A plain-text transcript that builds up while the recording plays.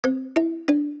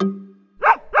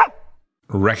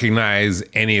Recognize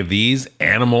any of these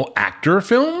animal actor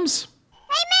films?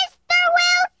 Hey, Mr.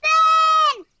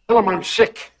 Wilson! Tell him I'm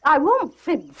sick. I won't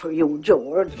fib for you,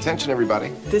 George. Attention, everybody.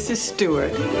 This is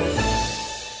Stuart.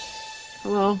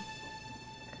 Hello,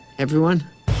 everyone.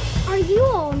 Are you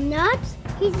all nuts?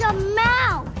 He's a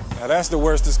mouse. Now that's the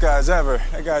worst disguise ever.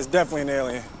 That guy's definitely an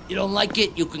alien. You don't like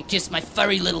it? You can kiss my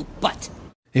furry little butt.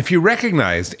 If you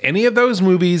recognized any of those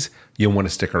movies, you'll want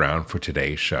to stick around for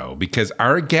today's show because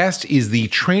our guest is the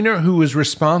trainer who is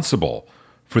responsible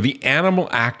for the animal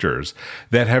actors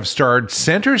that have starred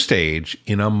center stage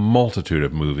in a multitude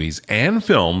of movies and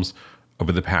films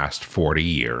over the past 40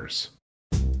 years.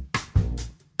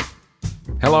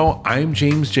 Hello, I'm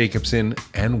James Jacobson,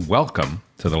 and welcome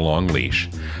to The Long Leash.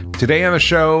 Today on the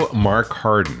show, Mark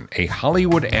Harden, a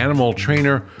Hollywood animal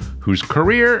trainer whose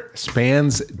career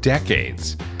spans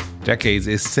decades. Decades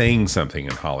is saying something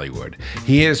in Hollywood.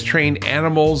 He has trained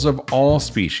animals of all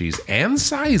species and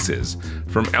sizes,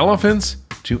 from elephants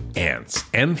to ants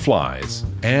and flies,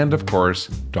 and of course,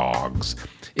 dogs.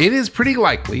 It is pretty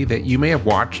likely that you may have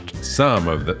watched some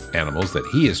of the animals that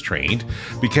he has trained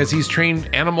because he's trained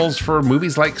animals for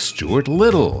movies like Stuart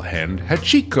Little and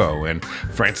Hachiko and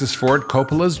Francis Ford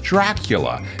Coppola's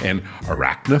Dracula and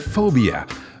Arachnophobia,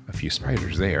 a few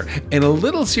spiders there, and a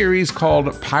little series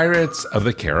called Pirates of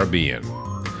the Caribbean.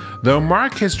 Though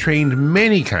Mark has trained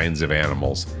many kinds of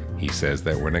animals, he says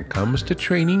that when it comes to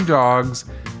training dogs,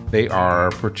 they are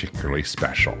particularly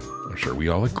special. I'm sure we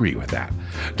all agree with that.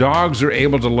 Dogs are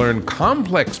able to learn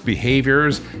complex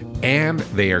behaviors, and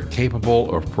they are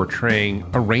capable of portraying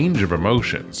a range of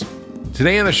emotions.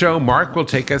 Today on the show, Mark will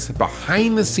take us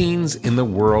behind the scenes in the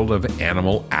world of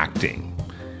animal acting.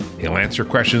 He'll answer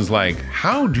questions like,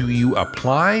 how do you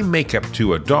apply makeup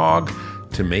to a dog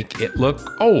to make it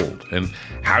look old? And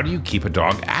how do you keep a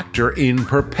dog actor in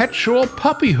perpetual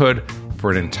puppyhood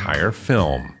for an entire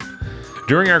film?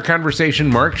 During our conversation,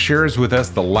 Mark shares with us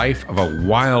the life of a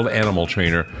wild animal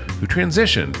trainer who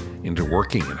transitioned into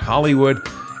working in Hollywood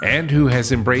and who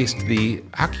has embraced the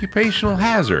occupational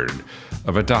hazard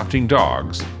of adopting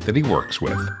dogs that he works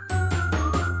with.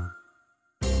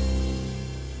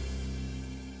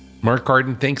 Mark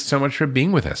Harden, thanks so much for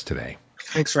being with us today.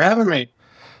 Thanks for having me.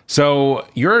 So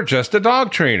you're just a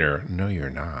dog trainer. No, you're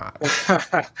not.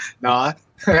 Not.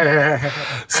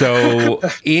 So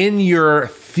in your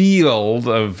field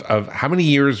of how many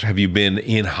years have you been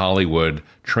in Hollywood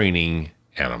training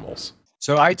animals?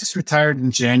 So I just retired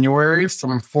in January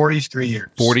from 43 years.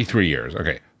 43 years.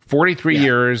 Okay. 43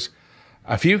 years,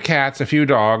 a few cats, a few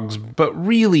dogs, but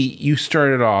really you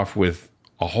started off with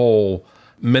a whole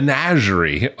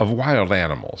menagerie of wild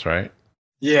animals, right?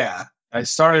 Yeah. I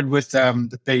started with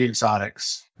the big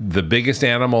exotics. The biggest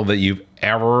animal that you've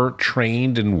ever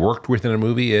trained and worked with in a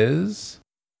movie is?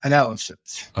 An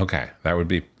elephant. Okay, that would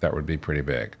be pretty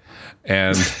big.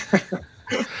 And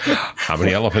how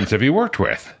many elephants have you worked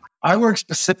with? I worked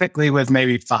specifically with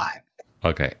maybe 5.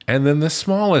 Okay, and then the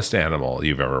smallest animal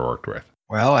you've ever worked with?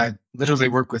 Well, I literally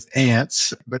work with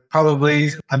ants, but probably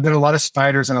I've done a lot of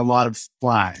spiders and a lot of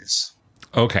flies.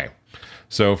 Okay,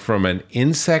 so from an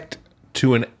insect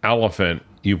to an elephant,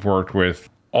 you've worked with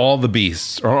all the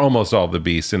beasts, or almost all the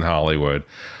beasts in Hollywood.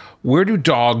 Where do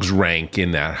dogs rank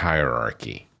in that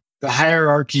hierarchy? The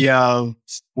hierarchy of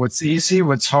what's easy,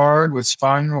 what's hard, what's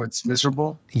fun, what's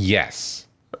miserable? Yes.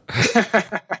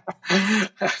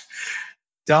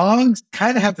 Dogs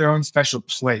kind of have their own special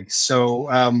place. So,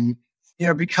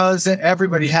 because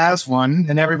everybody has one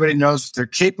and everybody knows what they're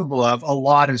capable of, a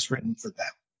lot is written for them.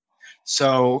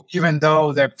 So even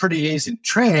though they're pretty easy to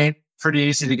train, pretty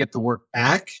easy to get the work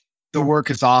back, the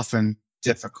work is often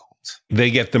difficult.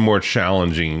 They get the more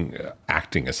challenging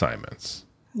acting assignments.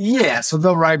 Yeah, so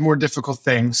they'll ride more difficult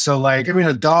things. So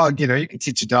a dog, you can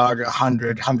teach a dog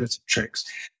hundreds of tricks.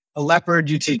 A leopard,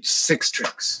 you teach 6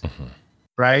 tricks,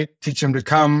 right? Teach them to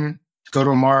come, go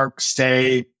to a mark,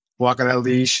 stay, walk on a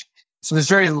leash. So there's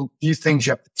very few things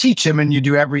you have to teach him, and you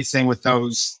do everything with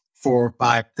those 4 or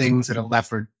 5 things that a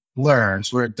leopard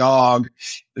learns. Where a dog,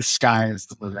 the sky is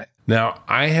the limit. Now,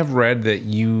 I have read that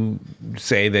you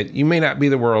say that you may not be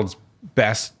the world's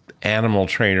best animal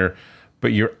trainer,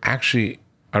 but you're actually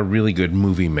a really good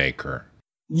movie maker.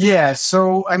 Yeah.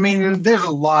 So, there's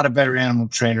a lot of better animal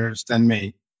trainers than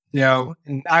me,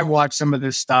 and I watch some of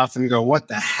this stuff and go, what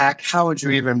the heck? How would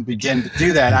you even begin to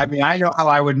do that? I know how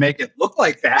I would make it look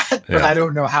like that, but I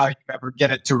don't know how you ever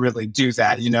get it to really do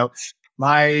that.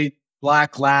 My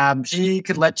black lab, he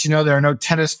could let you know there are no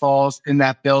tennis balls in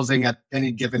that building at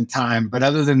any given time. But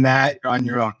other than that, you're on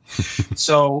your own.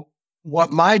 So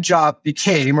what my job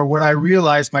became, or what I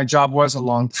realized my job was a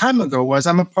long time ago, was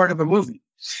I'm a part of a movie.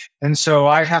 And so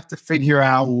I have to figure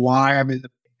out why I'm in the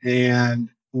and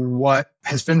what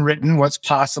has been written, what's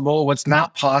possible, what's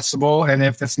not possible. And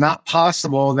if it's not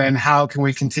possible, then how can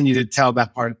we continue to tell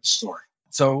that part of the story?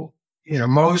 So,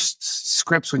 most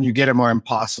scripts, when you get them, are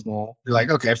impossible. You're like,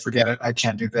 okay, forget it. I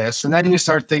can't do this. And then you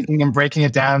start thinking and breaking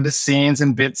it down to scenes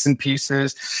and bits and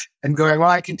pieces and going, well,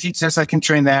 I can teach this. I can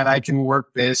train that. I can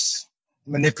work this,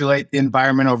 manipulate the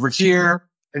environment over here.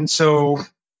 And so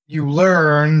you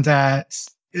learn that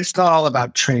it's not all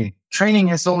about training. Training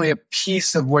is only a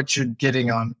piece of what you're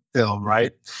getting on film,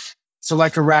 right? So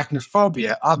like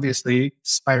arachnophobia, obviously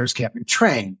spiders can't be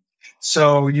trained.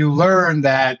 So you learn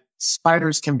that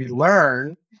spiders can be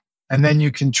learned, and then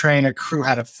you can train a crew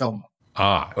how to film them.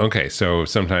 Ah, okay. So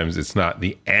sometimes it's not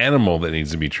the animal that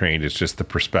needs to be trained. It's just the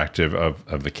perspective of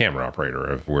the camera operator,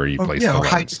 of where you place the lens.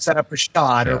 How you set up a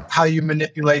shot or how you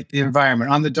manipulate the environment.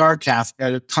 On the dark half, we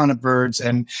had a ton of birds,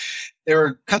 and they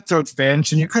were cutthroat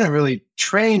finch, and you couldn't really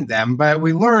train them, but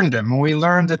we learned them. And we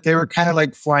learned that they were kind of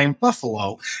like flying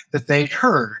buffalo, that they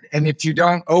herd. And if you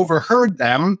don't overherd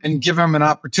them and give them an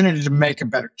opportunity to make a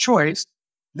better choice,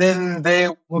 then they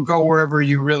will go wherever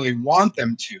you really want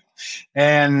them to.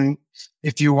 And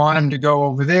if you want them to go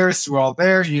over there through all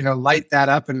there, light that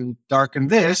up and darken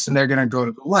this, and they're going to go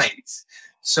to the lights.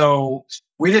 So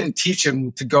we didn't teach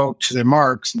them to go to their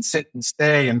marks and sit and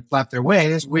stay and flap their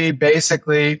wings. We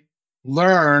basically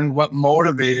learned what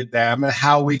motivated them and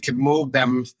how we could move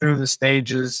them through the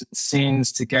stages and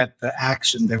scenes to get the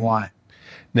action they wanted.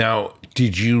 Now,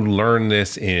 did you learn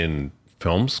this in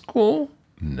film school?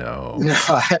 No,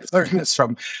 I learned this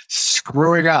from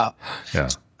screwing up. Yeah.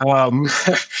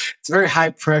 It's a very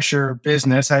high pressure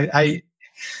business. I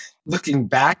looking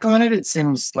back on it, it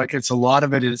seems like a lot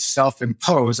of it is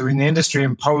self-imposed. I mean, the industry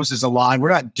imposes a lot. We're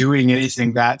not doing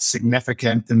anything that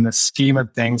significant in the scheme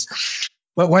of things.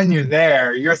 But when you're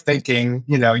there, you're thinking,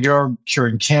 you're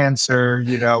curing cancer,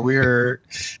 we're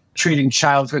treating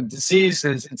childhood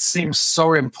diseases. It seems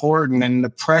so important, and the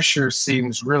pressure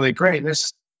seems really great.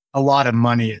 There's a lot of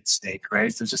money at stake,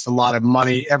 right? There's just a lot of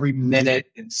money. Every minute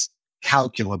is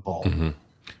calculable. Mm-hmm.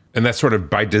 And that's sort of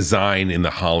by design in the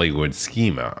Hollywood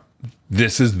schema.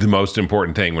 This is the most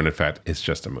important thing, when in fact it's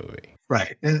just a movie.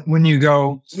 Right. And when you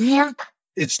go,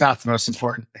 it's not the most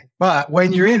important thing. But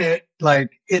when you're in it,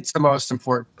 it's the most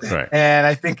important thing. Right. And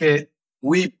I think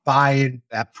we buy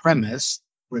that premise.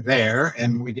 We're there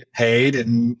and we get paid.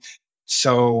 And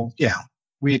so,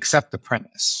 we accept the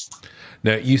premise.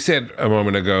 Now, you said a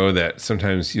moment ago that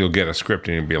sometimes you'll get a script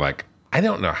and you'll be like, I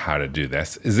don't know how to do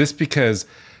this. Is this because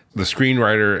the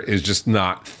screenwriter is just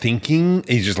not thinking?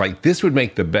 He's just like, this would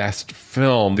make the best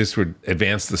film. This would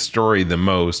advance the story the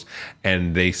most.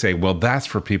 And they say, well, that's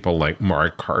for people like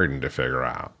Mark Harden to figure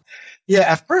out. Yeah,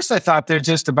 at first I thought they're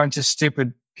just a bunch of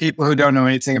stupid people who don't know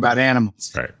anything about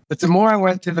animals. Right. But the more I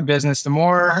went through the business, the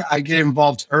more I get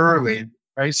involved early.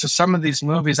 Right. So some of these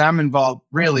movies I'm involved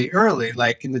really early,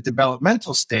 like in the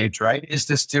developmental stage, right? Is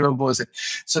this doable? Is it?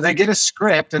 So they get a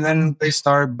script and then they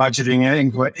start budgeting it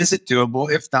and go, is it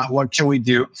doable? If not, what can we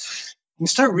do? You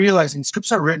start realizing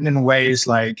scripts are written in ways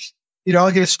like,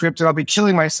 I'll get a script and I'll be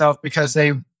killing myself because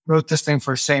they wrote this thing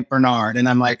for St. Bernard. And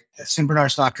I'm like, St.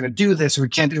 Bernard's not going to do this, or we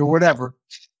can't do whatever.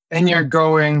 And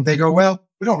they go, well,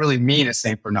 we don't really mean a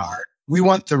St. Bernard. We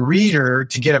want the reader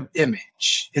to get an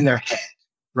image in their head,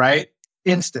 right?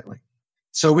 Instantly.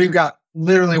 So we've got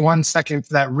literally 1 second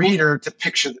for that reader to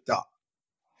picture the dog.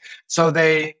 So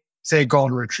they say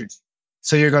golden retriever.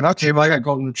 So you're going, okay, well, I got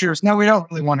golden retrievers. No, we don't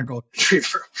really want a golden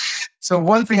retriever. So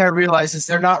one thing I realized is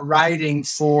they're not writing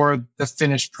for the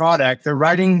finished product. They're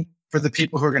writing for the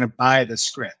people who are going to buy the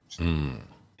script. Mm.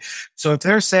 So if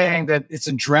they're saying that it's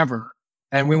a drever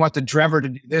and we want the drever to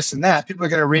do this and that, people are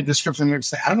going to read the script and they're going to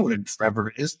say, I don't know what a drever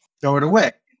is. Throw it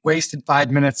away. Wasted 5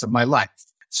 minutes of my life.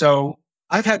 So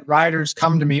I've had writers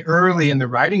come to me early in the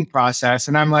writing process,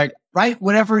 and I'm like, write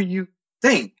whatever you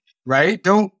think, right?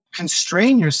 Don't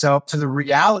constrain yourself to the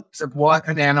realities of what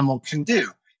an animal can do.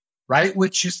 Write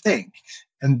what you think.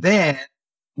 And then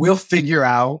we'll figure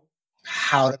out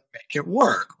how to make it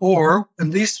work. Or at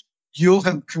least you'll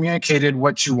have communicated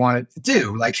what you want it to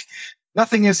do. Like,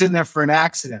 nothing is in there for an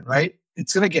accident, right?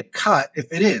 It's going to get cut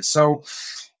if it is. So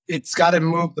it's got to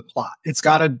move the plot. It's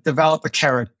got to develop a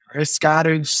character. It's got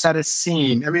to set a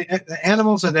scene. I mean, the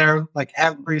animals are there like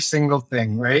every single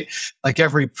thing, right? Like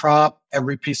every prop,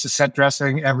 every piece of set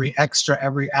dressing, every extra,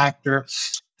 every actor.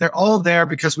 They're all there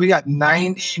because we got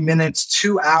 90 minutes,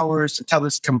 2 hours to tell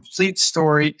this complete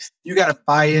story. You got to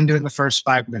buy into it in the first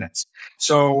 5 minutes.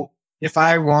 So if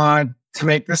I want to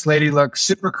make this lady look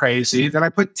super crazy, then I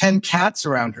put 10 cats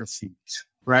around her feet,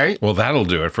 right? Well, that'll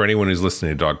do it for anyone who's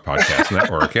listening to Dog Podcast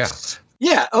Network. Yeah.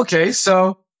 Yeah. Okay.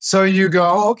 So you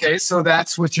go, okay, so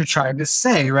that's what you're trying to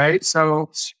say, right? So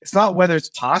it's not whether it's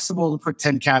possible to put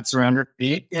 10 cats around your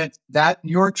feet. It's that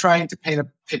you're trying to paint a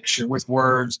picture with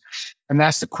words. And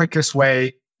that's the quickest way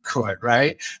you could,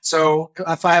 right? So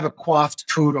if I have a coiffed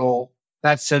poodle,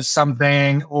 that says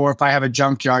something, or if I have a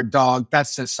junkyard dog, that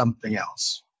says something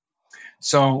else.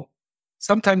 So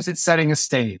sometimes it's setting a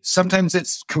stage. Sometimes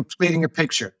it's completing a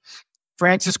picture.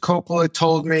 Francis Coppola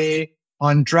told me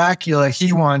on Dracula,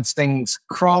 he wants things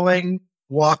crawling,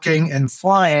 walking, and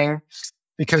flying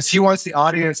because he wants the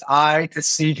audience eye to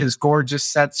see his gorgeous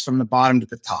sets from the bottom to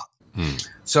the top.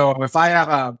 So if I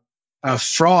have a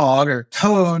frog or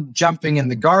toad jumping in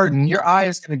the garden, your eye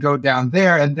is going to go down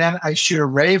there. And then I shoot a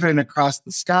raven across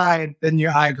the sky, and then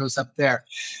your eye goes up there.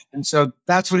 And so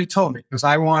that's what he told me, because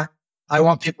I want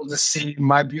people to see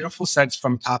my beautiful sets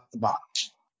from top to bottom.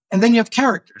 And then you have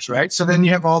characters, right? So then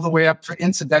you have all the way up to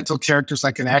incidental characters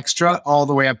like an extra, all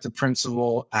the way up to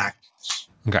principal actors.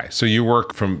 Okay, so you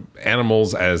work from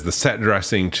animals as the set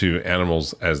dressing to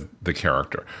animals as the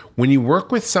character. When you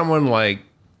work with someone like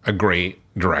a great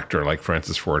director like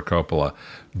Francis Ford Coppola,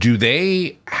 do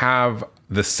they have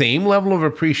the same level of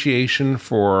appreciation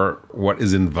for what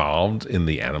is involved in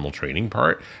the animal training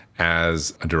part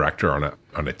as a director on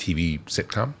a TV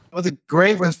sitcom? Well, the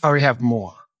great ones probably have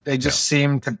more. They just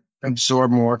seem to absorb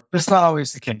more. But it's not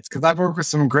always the case, because I've worked with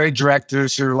some great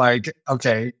directors who are like,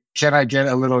 okay, can I get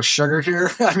a little sugar here?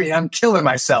 I mean, I'm killing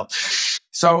myself.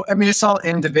 So, I mean, it's all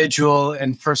individual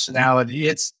and personality.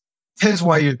 It depends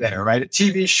why you're there, right? A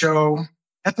TV show,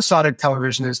 episodic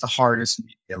television is the hardest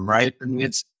medium, right? I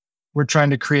mean, we're trying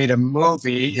to create a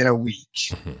movie in a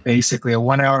week, basically a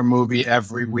 1 hour movie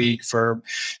every week for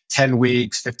 10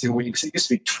 weeks, 15 weeks. It used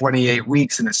to be 28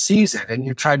 weeks in a season, and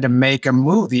you're trying to make a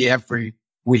movie every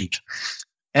week.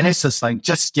 And it's just like,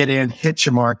 just get in, hit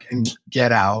your mark, and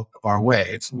get out of our way.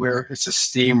 It's a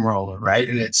steamroller, right?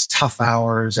 And it's tough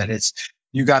hours, and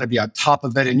you got to be on top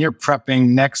of it. And you're prepping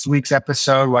next week's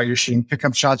episode while you're shooting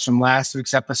pickup shots from last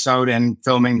week's episode and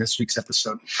filming this week's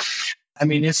episode. I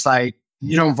mean, it's like,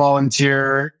 you don't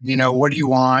volunteer, what do you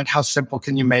want? How simple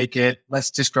can you make it? Let's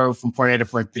just go from point A to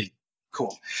point B.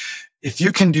 Cool. If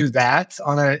you can do that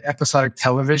on an episodic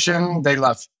television, they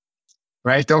love you,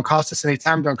 right? Don't cost us any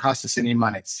time, don't cost us any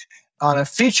money. On a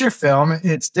feature film,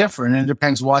 it's different, and it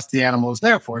depends what the animal is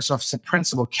there for. So if it's a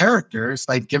principal character, it's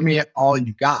like, give me all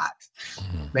you got.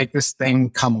 Make this thing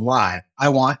come alive. I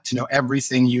want to know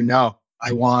everything you know.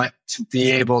 I want to be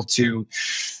able to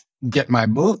get my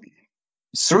movie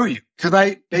through you, because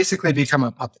I basically become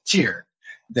a puppeteer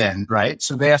then, right?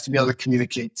 So they have to be able to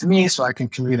communicate to me so I can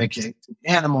communicate to the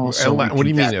animals. So what do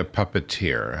you mean a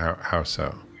puppeteer? How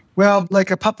so? Well,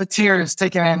 like a puppeteer is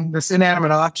taking in this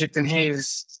inanimate object and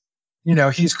he's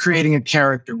creating a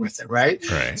character with it, right?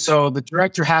 Right. So the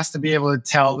director has to be able to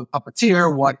tell the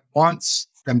puppeteer what he wants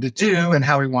them to do and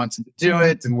how he wants them to do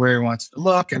it and where he wants to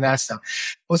look and that stuff.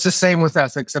 Well, it's the same with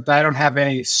us, except I don't have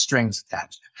any strings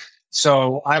attached.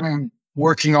 So I'm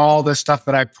working all the stuff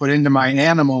that I put into my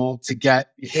animal to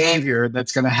get behavior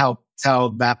that's going to help tell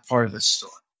that part of the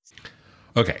story.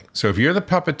 Okay, so if you're the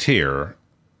puppeteer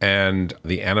and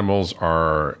the animals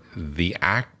are the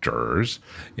actors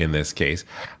in this case,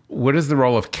 what is the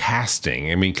role of casting?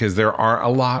 I mean, because there are a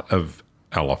lot of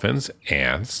elephants,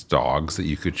 ants, dogs that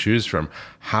you could choose from.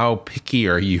 How picky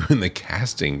are you in the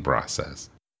casting process?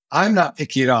 I'm not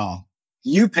picky at all.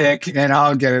 You pick and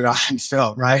I'll get it on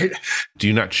film, right? Do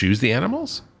you not choose the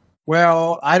animals?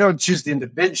 Well, I don't choose the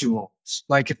individuals.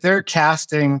 Like if they're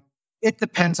casting, it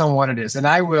depends on what it is. And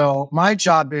my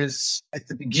job is at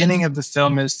the beginning of the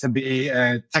film is to be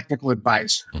a technical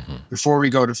advisor before we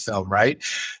go to film, right?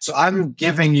 So I'm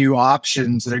giving you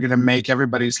options that are going to make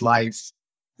everybody's life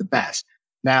the best.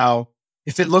 Now,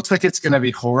 if it looks like it's going to be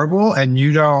horrible and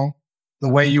you don't, the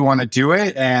way you want to do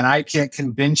it, and I can't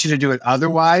convince you to do it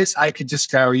otherwise, I could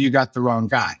just go, you got the wrong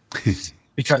guy.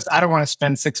 Because I don't want to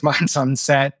spend 6 months on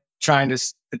set trying to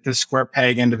fit this square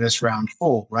peg into this round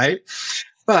hole, right?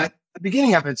 But the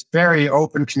beginning of it's very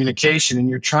open communication, and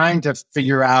you're trying to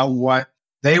figure out what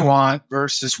they want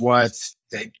versus what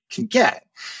they can get.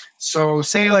 So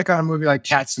say like on a movie like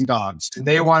Cats and Dogs,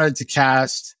 they wanted to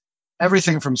cast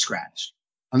everything from scratch.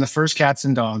 On the first Cats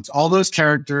and Dogs, all those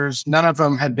characters, none of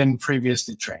them had been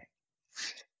previously trained.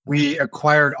 We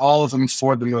acquired all of them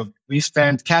for the movie. We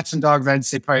spent Cats and Dogs, I'd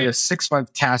say probably a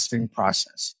 6-month casting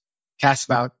process. Cast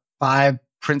about 5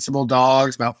 principal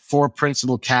dogs, about 4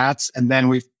 principal cats, and then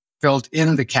we filled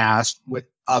in the cast with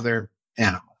other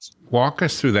animals. Walk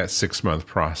us through that 6-month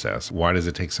process. Why does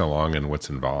it take so long and what's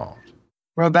involved?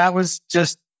 Well, that was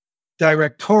just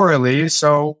directorially.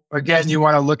 So again, you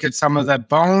want to look at some of the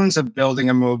bones of building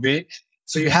a movie.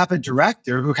 So you have a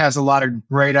director who has a lot of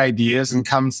great ideas and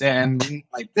comes in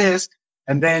like this.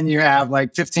 And then you have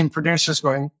like 15 producers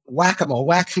going, whack-a-mole,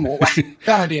 whack-a-mole,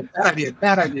 bad idea, bad idea,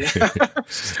 bad idea.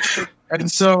 And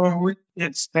so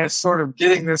it's sort of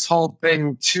getting this whole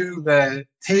thing to the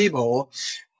table,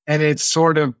 and it's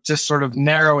sort of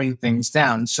narrowing things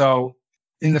down. So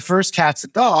in the first Cats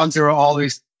and Dogs, there were all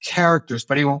these characters,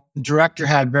 but the director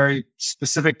had very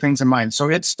specific things in mind. So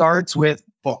it starts with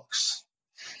books.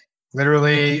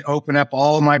 Literally open up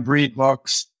all my breed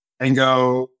books and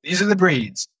go, these are the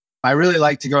breeds. I really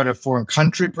like to go to foreign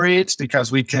country breeds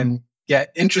because we can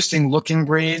get interesting looking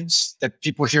breeds that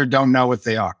people here don't know what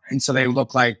they are. And so they don't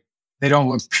look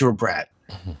purebred.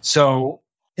 Mm-hmm. So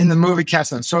in the movie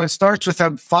Cats, so it starts with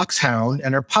a foxhound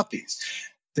and her puppies.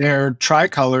 Their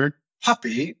tricolored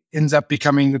puppy ends up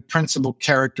becoming the principal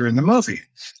character in the movie.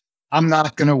 I'm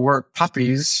not going to work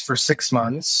puppies for 6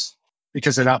 months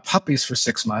because they're not puppies for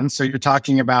 6 months. So you're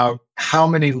talking about how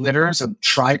many litters of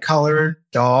tricolored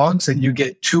dogs, and you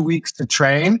get 2 weeks to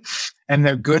train, and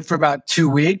they're good for about 2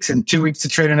 weeks, and 2 weeks to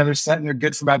train another set, and they're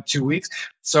good for about 2 weeks.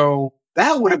 So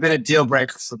that would have been a deal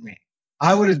breaker for me.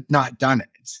 I would have not done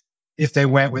it if they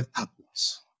went with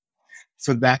puppies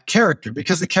for that character,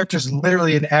 because the character is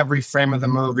literally in every frame of the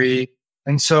movie.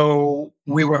 And so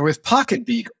we were with pocket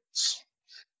beagles.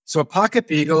 So a pocket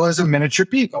beagle is a miniature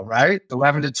beagle, right?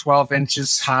 11 to 12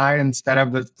 inches high instead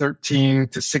of the 13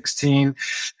 to 16.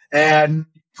 And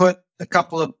put a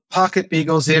couple of pocket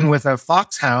beagles in with a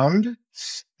foxhound,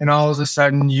 and all of a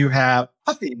sudden you have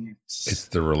puppies. It's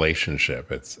the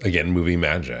relationship. It's, again, movie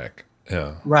magic.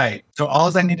 Yeah. Right. So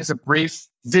all I need is a brief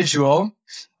visual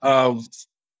of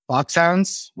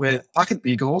foxhounds with pocket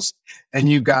beagles, and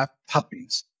you got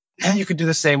puppies. And you could do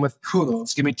the same with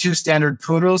poodles. Give me 2 standard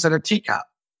poodles and a teacup.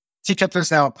 Teacup is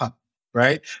now a pup,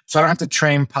 right? So I don't have to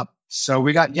train puppies. So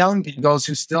we got young beagles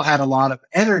who still had a lot of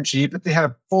energy, but they had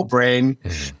a full brain.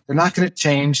 Mm-hmm. They're not going to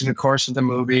change in the course of the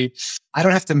movie. I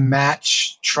don't have to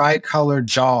match tricolored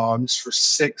dogs for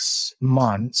 6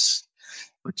 months,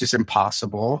 which is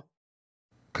impossible.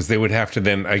 Because they would have to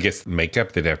then, I guess,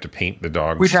 makeup. They'd have to paint the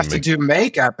dogs. We'd have to do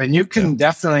makeup, and you can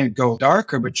definitely go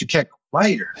darker, but you can't go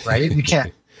lighter, right? You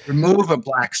can't remove a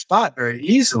black spot very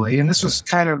easily. And this was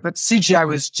but CGI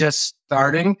was just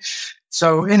starting.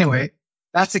 So anyway,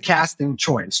 that's a casting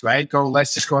choice, right?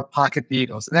 Let's just go with pocket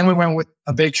beagles. And then we went with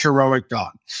a big heroic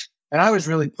dog. And I was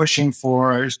really pushing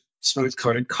for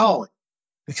smooth-coated collie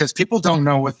because people don't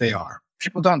know what they are.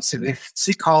 People don't see, they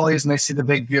see collies and they see the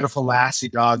big, beautiful Lassie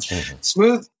dogs. Mm-hmm.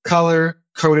 Smooth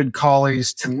color-coated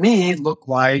collies to me look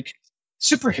like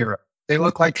superhero. They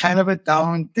look like kind of a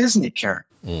dumb Disney character.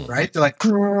 Right? They're like,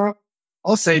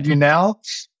 I'll save you now.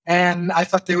 And I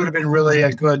thought they would have been really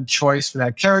a good choice for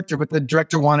that character, but the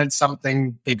director wanted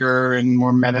something bigger and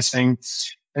more menacing.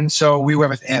 And so we went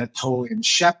with Anatolian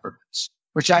Shepherds,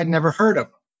 which I'd never heard of.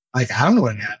 Like, I don't know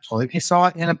what an Anatolian. He saw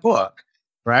it in a book,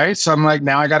 right? So I'm like,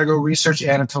 now I got to go research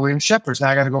Anatolian Shepherds. Now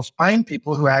I got to go find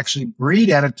people who actually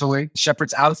breed Anatolian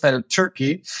Shepherds outside of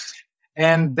Turkey.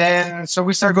 And then, so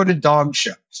we started going to dog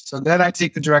shows. So then I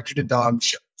take the director to dog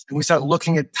shows. And we start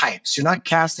looking at types. You're not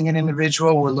casting an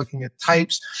individual. We're looking at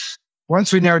types.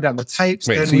 Once we narrow down the types,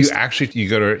 wait. So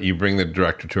you bring the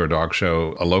director to a dog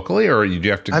show locally, or you do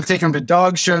have to? I've taken them to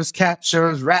dog shows, cat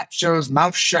shows, rat shows,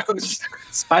 mouse shows,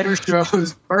 spider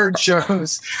shows, bird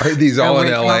shows. Are these all in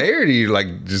LA, or do you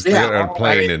just get on a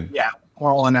plane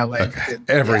we're all in LA. Okay.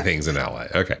 Everything's in LA.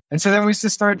 Okay. And so then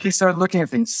he started looking at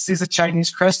things. Sees a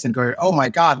Chinese crescent, going, oh my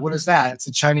God, what is that? It's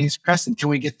a Chinese crescent. Can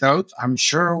we get those? I'm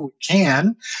sure we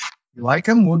can. You like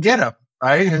them? We'll get them.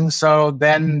 Right. And so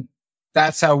then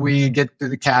that's how we get through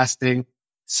the casting.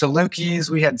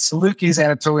 Salukis, we had Salukis,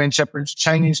 Anatolian Shepherds,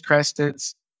 Chinese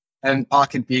cresteds, and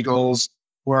pocket beagles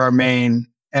were our main,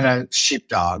 and a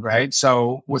sheepdog, right?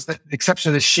 So with the exception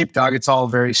of the sheepdog, it's all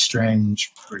very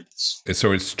strange breeds.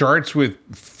 So it starts with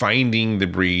finding the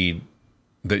breed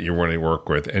that you're wanting to work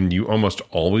with, and you almost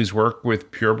always work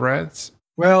with purebreds?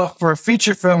 Well, for a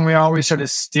feature film, we always sort of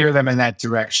steer them in that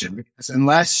direction, because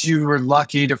unless you were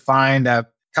lucky to find a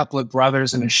couple of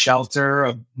brothers in a shelter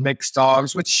of mixed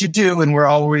dogs, which you do, and we're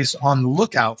always on the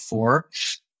lookout for,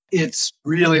 it's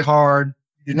really hard.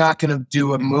 You're not going to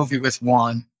do a movie with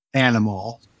one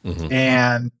animal, mm-hmm.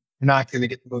 and you're not going to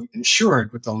get the movie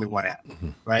insured with only one animal, mm-hmm.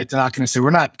 right? They're not going to say,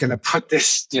 we're not going to put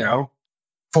this,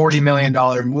 $40 million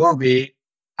movie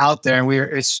out there, and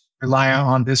it's relying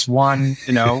on this one,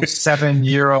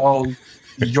 7-year-old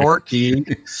Yorkie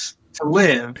to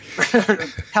live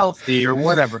healthy or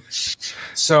whatever.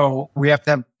 So we have to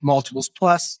have multiples.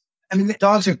 Plus, the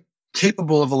dogs are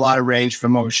capable of a lot of range of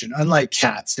emotion. Unlike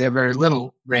cats, they have very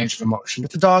little range of emotion.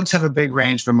 But the dogs have a big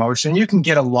range of emotion. You can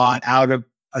get a lot out of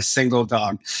a single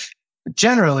dog. But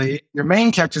generally, your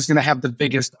main character is going to have the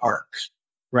biggest arc,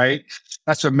 right?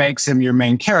 That's what makes him your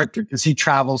main character, because he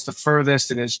travels the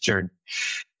furthest in his journey.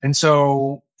 And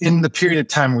so in the period of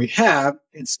time we have,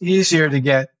 it's easier to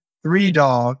get 3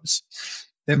 dogs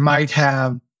that might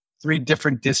have 3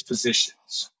 different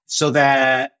dispositions, so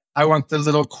that I want the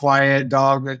little quiet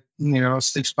dog that,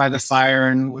 sticks by the fire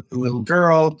and with the little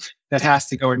girl that has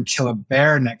to go and kill a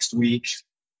bear next week.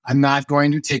 I'm not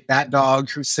going to take that dog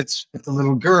who sits with the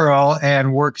little girl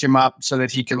and work him up so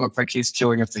that he can look like he's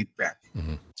killing a big bear.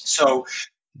 Mm-hmm. So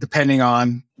depending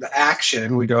on the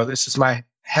action, we go, this is my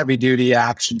heavy duty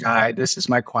action guy. This is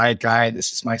my quiet guy.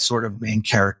 This is my sort of main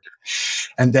character.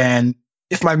 And then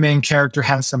if my main character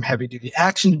has some heavy duty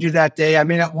action to do that day, I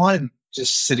may not want him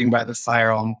just sitting by the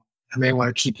fire. I may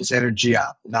want to keep his energy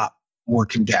up, not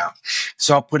work him down.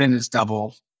 So I'll put in his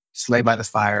double, lay by the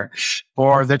fire.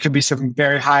 Or there could be some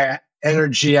very high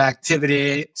energy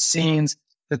activity scenes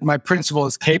that my principal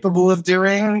is capable of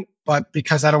doing, but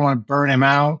because I don't want to burn him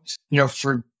out,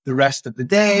 for the rest of the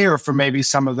day, or for maybe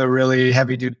some of the really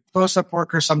heavy duty close-up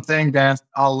work or something, then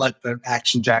I'll let the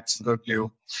action Jackson go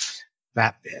do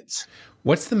that bit.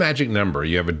 What's the magic number?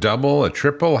 You have a double, a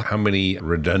triple? How many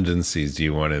redundancies do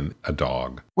you want in a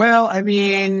dog? Well, I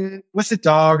mean, with a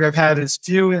dog, I've had as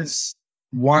few as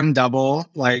 1 double,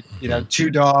 2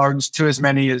 dogs, to as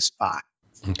many as 5.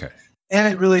 Okay.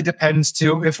 And it really depends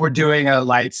too if we're doing a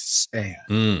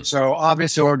lifespan. So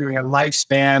obviously we're doing a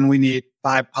lifespan, we need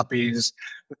 5 puppies.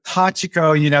 With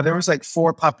Hachiko, there was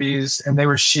 4 puppies and they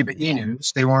were Shiba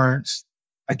Inus. They weren't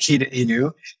Akita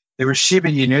Inu. They were Shiba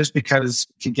Inus because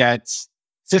you could get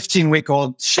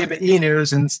 15-week-old Shiba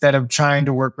Inus instead of trying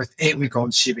to work with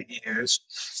 8-week-old Shiba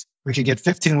Inus. We could get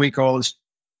 15-week-olds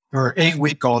or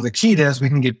 8-week-old Akitas. We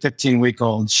can get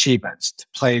 15-week-old Shibas to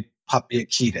play puppy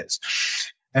Akitas.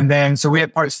 And then, so we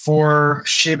had probably 4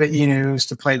 Shiba Inus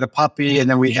to play the puppy. And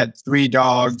then we had 3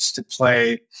 dogs to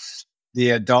play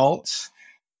the adult.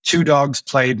 2 dogs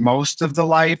played most of the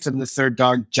life. And the 3rd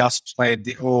dog just played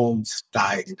the old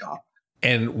dying dog.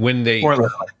 And when they... Spoiler.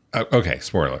 Okay,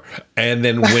 spoiler. And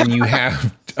then when you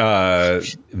have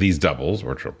these doubles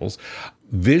or triples,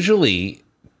 visually,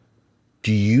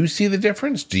 do you see the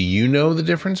difference? Do you know the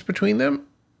difference between them?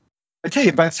 I tell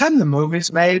you, by the time the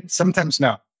movie's made, sometimes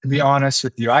no. To be honest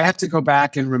with you, I have to go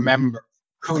back and remember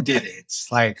who did it.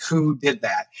 Who did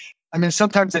that? I mean,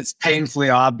 sometimes it's painfully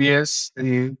obvious,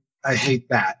 and I hate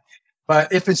that.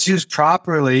 But if it's used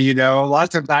properly, a lot of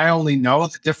times I only know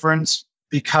the difference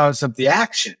because of the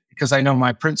action, because I know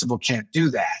my principal can't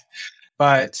do that.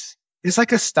 But it's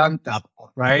like a stunt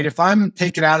double, right? If I'm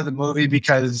taken out of the movie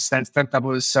because that stunt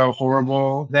double is so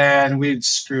horrible, then we've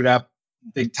screwed up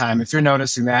big time, if you're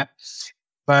noticing that.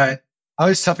 But I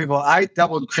always tell people I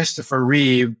doubled Christopher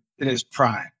Reeve in his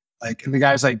prime. And the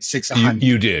guy's 600.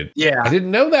 You did? Yeah. I didn't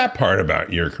know that part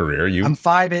about your career. I'm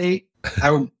 5'8".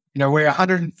 I weigh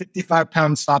 155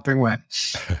 pounds stopping wet.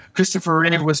 Christopher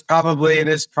Reeve was probably in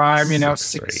his prime,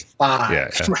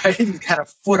 6'5", right? He had a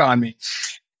foot on me.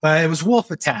 But it was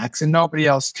wolf attacks and nobody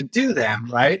else could do them,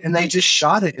 right? And they just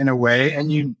shot it in a way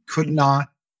and you could not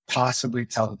possibly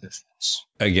tell the difference.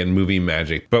 Again, movie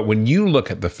magic. But when you look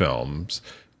at the films,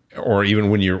 or even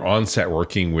when you're on set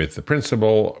working with the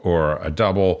principal or a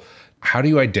double, how do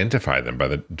you identify them? By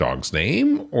the dog's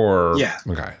name? Or yeah.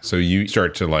 Okay. So you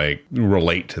start to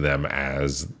relate to them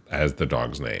as the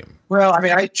dog's name. Well, I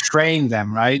mean, I train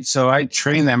them, right? So I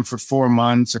train them for 4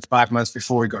 months or 5 months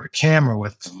before we go to camera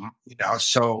with them,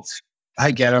 so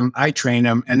I get them, I train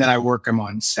them, and then I work them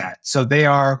on set. So they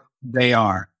are.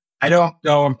 I don't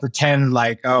go and pretend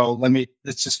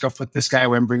let's just go put this guy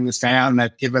away and bring this guy out. And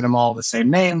I've given them all the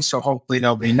same names. So hopefully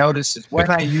nobody notices.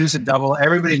 When I use a double,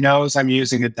 everybody knows I'm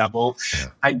using a double. Yeah.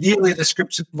 Ideally, the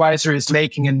script supervisor is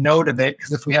making a note of it,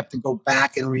 because if we have to go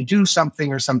back and redo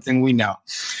something or something, we know.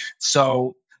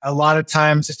 So a lot of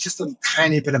times it's just a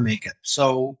tiny bit of makeup.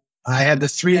 So I had the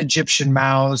 3 Egyptian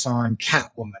Mows on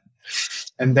Catwoman,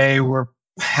 and they were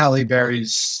Halle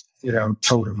Berry's,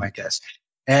 totem, I guess.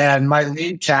 And my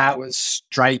lead cat was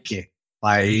striking.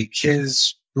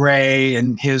 His gray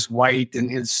and his white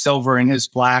and his silver and his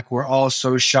black were all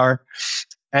so sharp.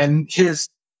 And his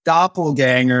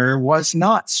doppelganger was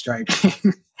not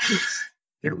striking.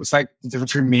 It was like the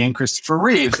difference between me and Christopher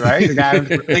Reeves, right? The guy was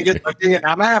really good looking and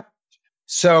I'm happy.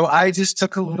 So I just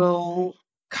took a little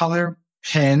color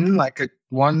pen,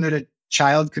 one that a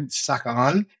child could suck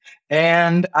on.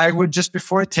 And I would just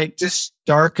before take, just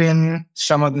darken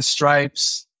some of the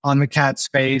stripes on the cat's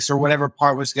face or whatever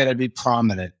part was going to be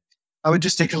prominent. I would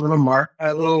just take a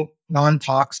little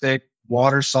non-toxic,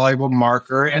 water-soluble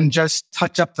marker and just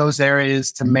touch up those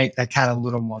areas to make that kind of a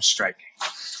little more striking.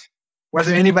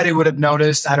 Whether anybody would have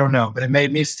noticed, I don't know, but it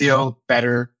made me feel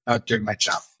better about doing my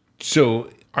job. So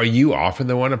are you often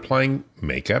the one applying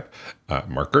makeup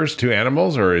markers to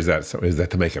animals, or is that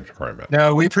the makeup department?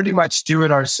 No, we pretty much do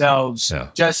it ourselves. Yeah.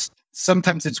 Just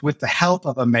sometimes it's with the help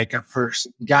of a makeup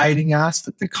person guiding us,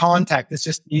 but the contact is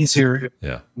just easier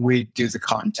if we do the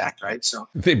contact, right? So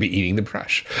they'd be eating the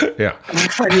brush. Yeah.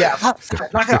 Yeah.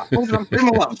 Knock it off. Leave him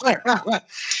alone.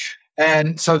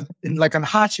 And so like on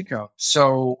Hachiko.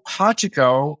 So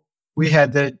Hachiko, we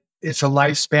had it's a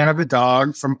lifespan of a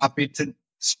dog from puppy to,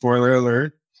 spoiler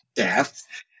alert, death.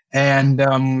 And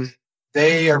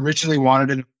they originally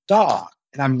wanted a dog.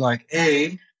 And I'm like,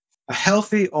 a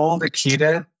healthy old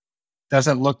Akita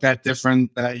doesn't look that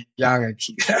different than a young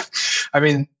Akita. I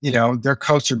mean, their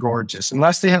coats are gorgeous.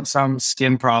 Unless they have some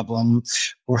skin problem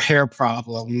or hair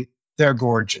problem, they're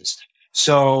gorgeous.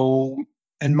 So,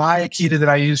 and my Akita that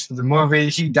I used for the movie,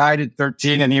 he died at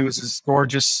 13 and he was as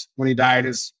gorgeous when he died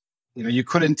as, you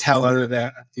couldn't tell other than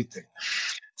a few things.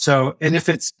 So, and if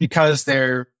it's because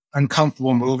they're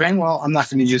uncomfortable moving, well, I'm not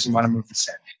going to use them on a movie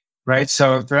set, right?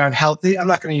 So if they're unhealthy, I'm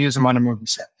not going to use them on a movie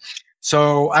set.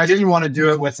 So I didn't want to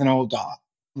do it with an old dog,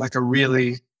 like a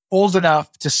really old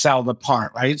enough to sell the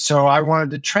part, right? So I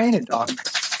wanted to train a dog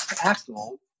to act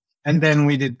old, and then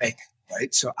we did makeup,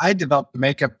 right? So I developed the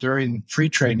makeup during the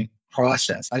pre-training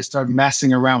process. I started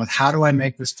messing around with how do I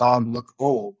make this dog look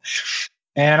old?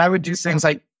 And I would do things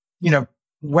like,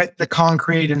 wet the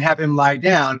concrete and have him lie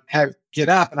down, get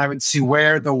up, and I would see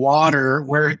where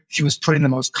he was putting the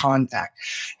most contact.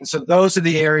 And so those are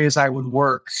the areas I would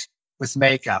work with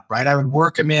makeup, right? I would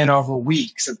work them in over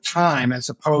weeks of time as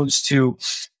opposed to,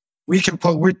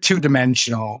 we're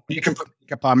two-dimensional. You can put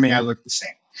makeup on me, I look the same.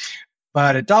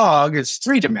 But a dog is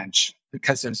three-dimensional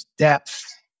because there's depth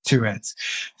to it.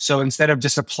 So instead of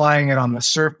just applying it on the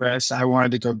surface, I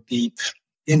wanted to go deep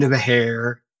into the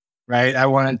hair, right? I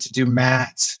wanted to do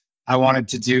mats. I wanted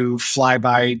to do fly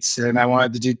bites, and I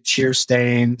wanted to do tear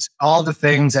stains, all the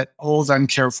things that old,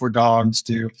 uncared for dogs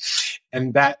do.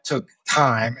 And that took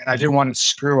time, and I didn't want to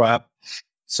screw up.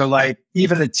 So like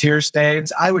even the tear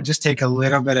stains, I would just take a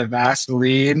little bit of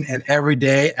Vaseline and every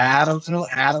day add a little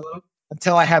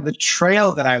until I had the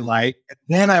trail that I like. And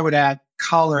then I would add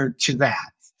color to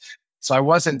that. So I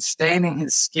wasn't staining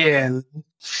his skin.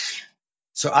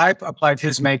 So I applied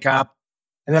his makeup,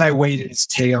 and then I weighted his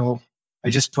tail. I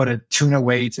just put a tuna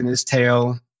weight in his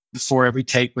tail before every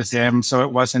take with him. So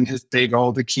it wasn't his big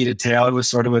old Akita tail. It was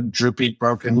sort of a droopy,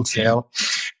 broken tail.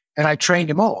 And I trained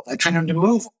him old. I trained him to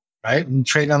move, right? And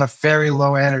trained on a very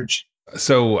low energy.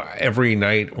 So every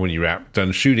night when you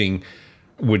done shooting,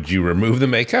 would you remove the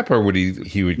makeup, or would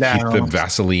he would keep the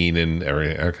Vaseline and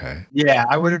everything? Okay. Yeah,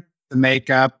 I would have the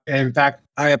makeup. And in fact,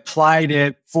 I applied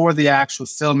it for the actual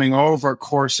filming over a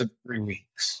course of 3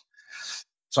 weeks.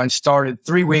 So I started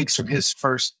 3 weeks from his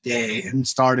first day and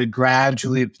started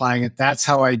gradually applying it. That's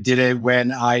how I did it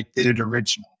when I did it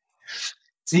originally.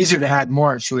 It's easier to add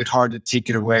more. It's really hard to take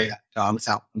it away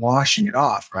without washing it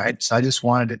off, right? So I just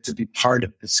wanted it to be part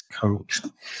of this coat.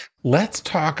 Let's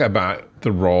talk about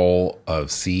the role of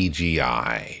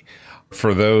CGI.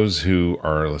 For those who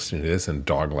are listening to this and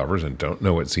dog lovers and don't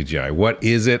know what CGI, what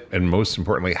is it? And most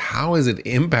importantly, how has it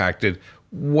impacted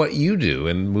what you do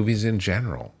in movies in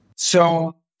general?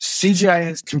 So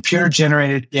CGI is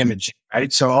computer-generated imaging,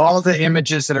 right? So all the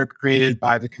images that are created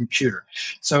by the computer.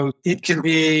 So it can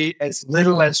be as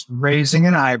little as raising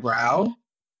an eyebrow,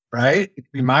 right? It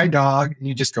could be my dog, and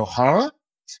you just go, huh?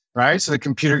 Right? So the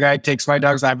computer guy takes my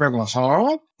dog's eyebrow and goes,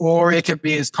 huh? Or it could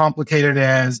be as complicated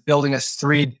as building a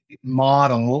 3D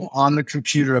model on the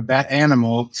computer of that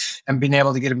animal and being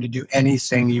able to get him to do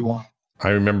anything you want. I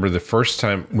remember the first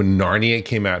time when Narnia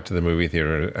came out to the movie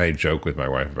theater, I joke with my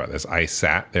wife about this. I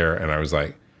sat there and I was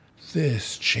like,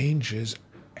 this changes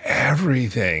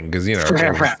everything. Because,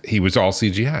 he was all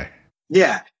CGI.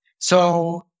 Yeah.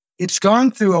 So it's gone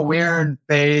through a weird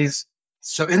phase.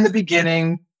 So in the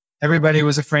beginning, everybody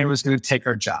was afraid it was going to take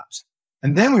our jobs.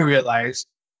 And then we realized,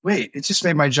 wait, it just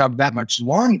made my job that much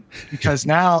longer because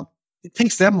now it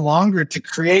takes them longer to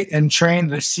create and train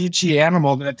the CG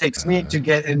animal than it takes me to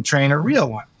get and train a real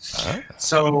one.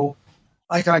 So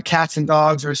like on a cats and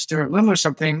dogs or a Stuart Little or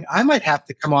something, I might have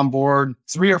to come on board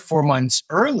 3 or 4 months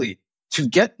early to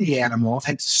get the animal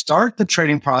and start the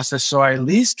training process so I at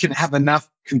least can have enough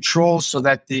control so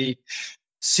that the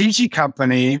CG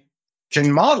company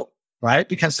can model, right?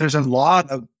 Because there's a lot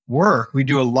of work. We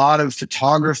do a lot of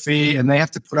photography and they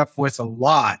have to put up with a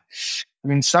lot. I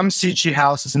mean, some CG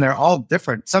houses, and they're all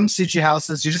different. Some CG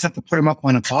houses, you just have to put them up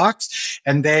on a box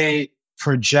and they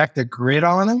project a grid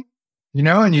on them,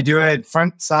 and you do it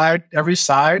front, side, every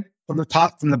side, from the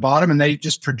top, from the bottom, and they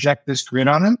just project this grid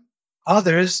on them.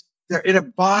 Others, they're in a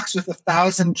box with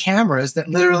 1,000 cameras that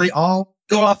literally all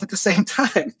go off at the same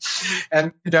time.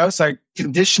 And, it's like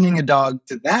conditioning a dog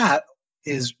to that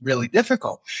is really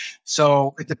difficult.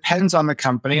 So it depends on the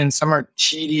company, and some are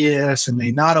tedious, and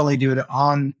they not only do it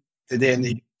on the day, and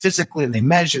they physically, they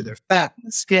measure their fat and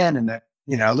the skin and the,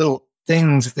 little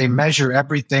things that they measure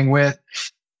everything with.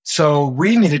 So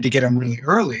we needed to get them really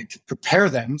early to prepare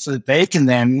them so that they can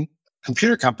then,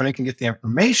 computer company can get the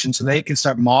information so they can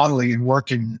start modeling and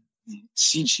working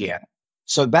CGI.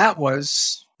 So that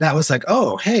was like,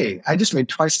 oh, hey, I just made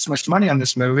twice as much money on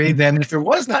this movie than if it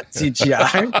was not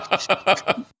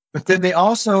CGI. But then they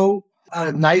also,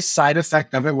 a nice side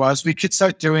effect of it was we could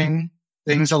start doing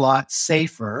things a lot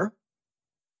safer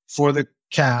for the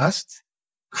cast,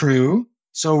 crew.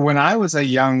 So when I was a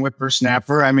young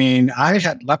whippersnapper, I mean, I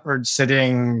had leopards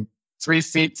sitting 3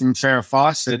 feet from Farrah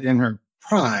Fawcett in her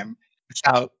prime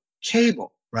without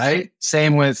cable, right?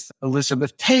 Same with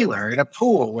Elizabeth Taylor in a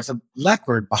pool with a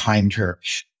leopard behind her.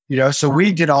 So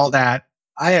we did all that.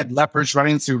 I had leopards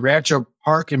running through Rancho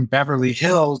Park in Beverly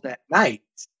Hills at night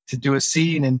to do a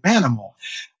scene in Manimal.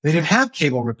 They didn't have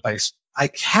cable replacement. I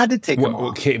had to take them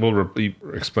off.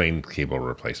 Explain cable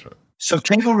replacement. So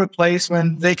cable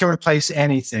replacement, they can replace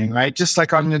anything, right? Just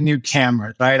like on the new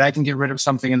cameras, right? I can get rid of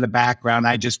something in the background.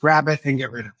 I just grab it and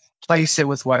get rid of it. Place it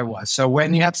with what it was. So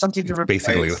when you have something to replace,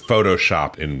 basically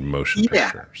Photoshop in motion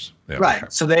pictures. Yeah, right. Okay.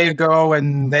 So they go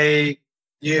and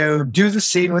you do the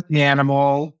scene with the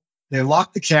animal. They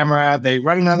lock the camera. They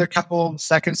run another couple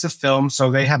seconds of film. So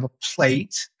they have a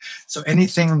plate. So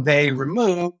anything they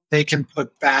remove, they can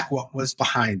put back what was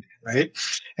behind it, right?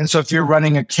 And so if you're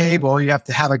running a cable, you have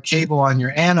to have a cable on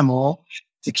your animal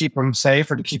to keep them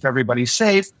safe or to keep everybody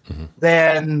safe. Mm-hmm.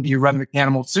 Then you run the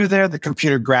animal through there. The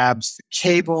computer grabs the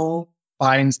cable,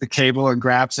 binds the cable and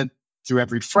grabs it through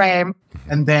every frame.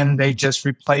 Mm-hmm. And then they just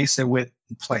replace it with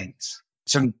planes.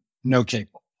 So no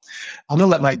cable. I'm going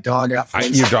to let my dog out.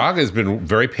 Your dog has been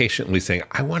very patiently saying,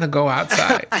 I want to go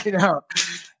outside. I know.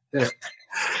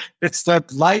 It's the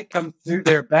light comes through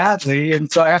there badly.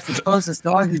 And so I have to close this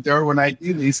doggy door when I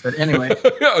do these. But anyway.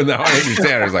 No, I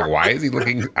understand. I was like, why is he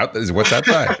looking out? What's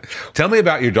outside? Tell me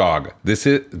about your dog. This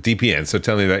is DPN. So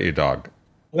tell me about your dog.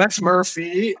 Well, that's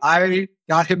Murphy. I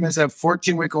got him as a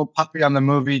 14-week-old puppy on the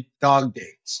movie Dog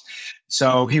Days.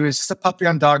 So he was just a puppy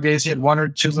on Dog Days. He had 1 or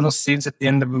 2 little scenes at the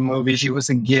end of the movie. He was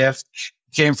a gift.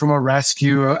 He came from a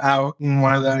rescue out in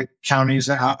one of the counties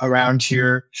around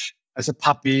here as a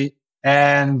puppy.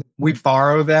 And we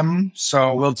borrow them.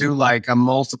 So we'll do like a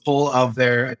multiple of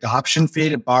their adoption fee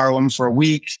to borrow them for a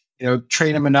week,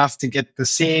 train them enough to get the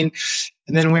scene.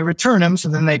 And then we return them so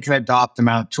then they can adopt them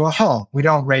out to a home. We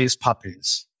don't raise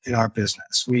puppies in our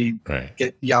business. We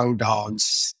get young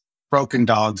dogs, broken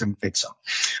dogs, and fix them.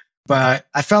 But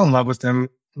I fell in love with him.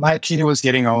 My Akita was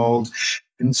getting old.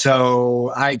 And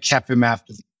so I kept him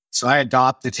after. So I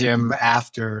adopted him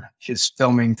after his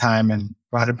filming time and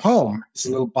brought him home. It's a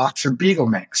little boxer beagle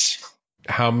mix.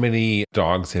 How many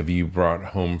dogs have you brought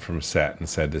home from set and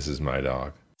said, this is my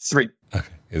dog? 3. Okay.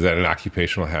 Is that an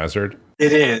occupational hazard?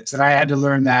 It is. And I had to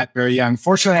learn that very young.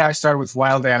 Fortunately, I started with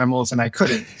wild animals and I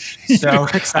couldn't. So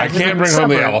I can't bring home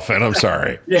the elephant. I'm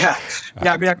sorry. Yeah.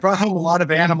 I mean, I brought home a lot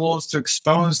of animals to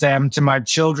expose them to my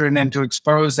children and to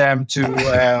expose them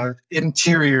to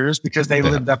interiors because they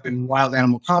lived up in wild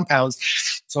animal compounds.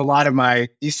 So a lot of my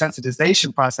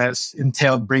desensitization process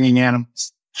entailed bringing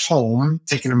animals home,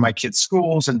 taking them to my kids'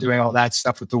 schools and doing all that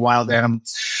stuff with the wild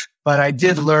animals. But I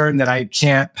did learn that I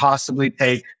can't possibly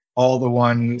take all the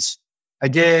ones. I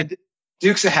did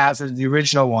Dukes of Hazzard, the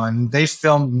original one. They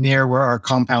filmed near where our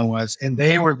compound was, and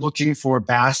they were looking for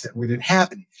basset. We didn't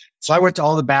have any. So I went to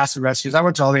all the basset rescues. I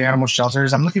went to all the animal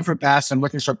shelters. I'm looking for basset. I'm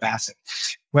looking for basset.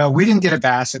 Well, we didn't get a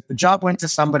basset. The job went to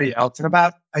somebody else. And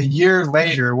about a year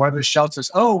later, one of the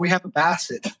shelters, we have a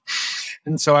basset.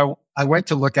 And so I went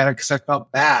to look at it because I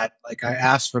felt bad. Like I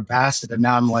asked for basset, and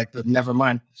now I'm like, never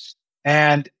mind.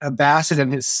 And a basset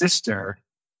and his sister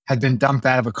had been dumped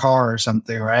out of a car or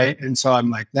something, right? And so I'm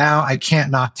like, now I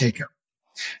can't not take him.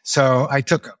 So I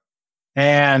took him.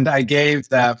 And I gave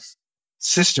the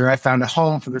sister, I found a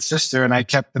home for the sister, and I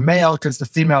kept the male because the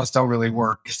females don't really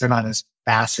work because they're not as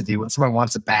bassety. When someone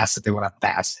wants a basset, they want a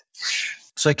basset.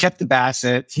 So I kept the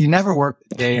basset. He never worked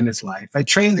a day in his life. I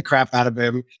trained the crap out of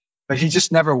him, but he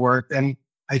just never worked. And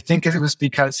I think it was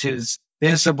because his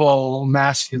visible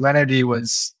masculinity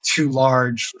was too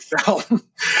large for film.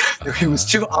 He was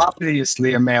too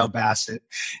obviously a male basset.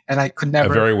 And I could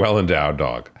never... A very well-endowed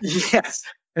dog. Yes.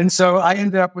 And so I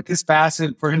ended up with this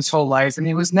basset for his whole life, and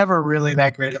he was never really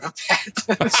that great about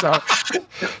that.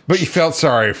 So, but you felt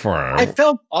sorry for him. I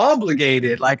felt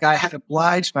obligated. Like I had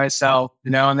obliged myself,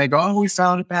 and they go, oh, we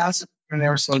found a basset. And they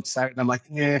were so excited. And I'm like,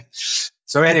 yeah.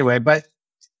 So anyway, but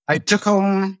I took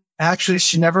home... Actually,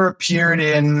 she never appeared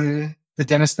in the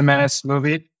Dennis the Menace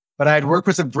movie, but I had worked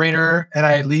with a breeder and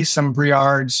I had leased some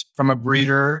Briards from a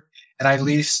breeder, and I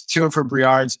leased 2 of her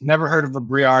Briards. Never heard of a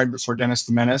Briard before Dennis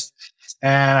the Menace.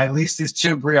 And I leased these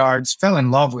 2 Briards, fell in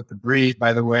love with the breed,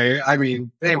 by the way. I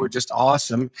mean, they were just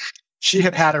awesome. She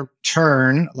had a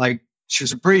return, like she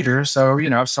was a breeder. So,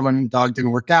 if someone dog didn't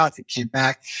work out, they came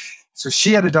back. So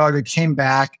she had a dog that came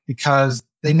back because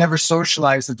they never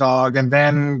socialized the dog. And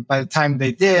then by the time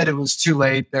they did, it was too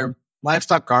late. They're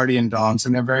livestock guardian dogs,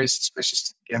 and they're very suspicious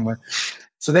to begin with.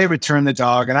 So they returned the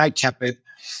dog, and I kept it.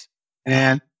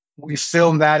 And we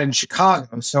filmed that in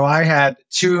Chicago. So I had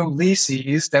 2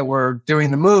 leases that were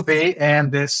doing the movie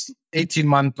and this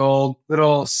 18-month-old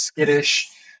little skittish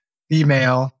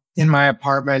female in my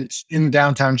apartment in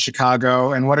downtown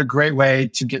Chicago. And what a great way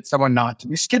to get someone not to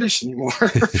be skittish anymore.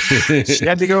 She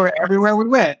had to go everywhere we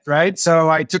went, right? So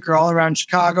I took her all around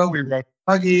Chicago. We rode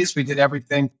buggies. We did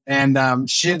everything. And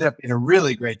she ended up being a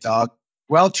really great dog,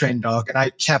 well-trained dog. And I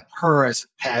kept her as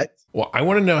a pet. Well, I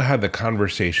want to know how the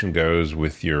conversation goes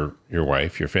with your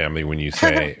wife, your family, when you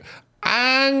say,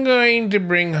 I'm going to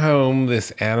bring home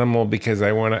this animal because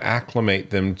I want to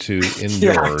acclimate them to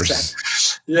indoors.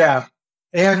 Yeah.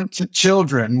 And to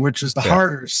children, which is the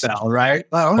harder sell, right?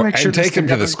 I want to make sure and take them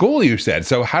to the school, you said.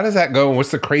 So how does that go? And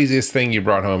what's the craziest thing you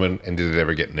brought home, and did it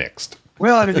ever get nixed?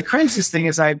 Well, the craziest thing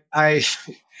is I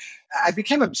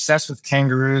became obsessed with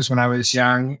kangaroos when I was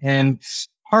young, and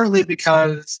partly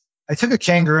because I took a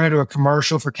kangaroo to a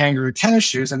commercial for kangaroo tennis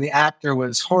shoes, and the actor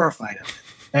was horrified of it.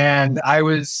 And I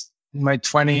was in my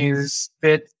 20s,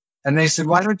 fit. And they said,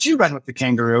 why don't you run with the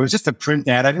kangaroo? It was just a print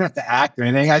ad. I didn't have to act or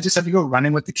anything. I just had to go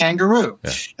running with the kangaroo.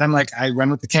 Yeah. And I'm like, I run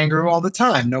with the kangaroo all the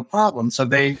time. No problem. So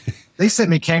they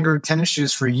sent me kangaroo tennis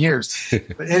shoes for years.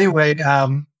 But anyway,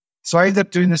 so I ended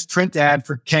up doing this print ad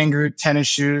for kangaroo tennis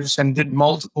shoes and did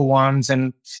multiple ones.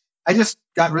 And I just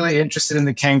got really interested in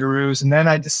the kangaroos. And then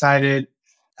I decided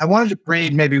I wanted to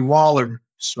breed maybe wallaroos,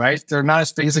 right? They're not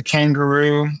as big as a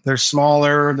kangaroo. They're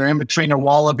smaller. They're in between a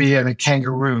wallaby and a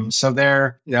kangaroo. So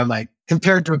they're, like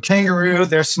compared to a kangaroo,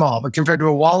 they're small, but compared to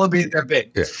a wallaby, they're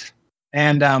big. Yeah.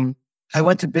 And I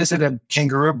went to visit a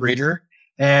kangaroo breeder,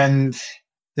 and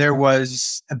there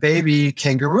was a baby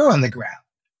kangaroo on the ground.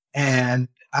 And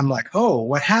I'm like, oh,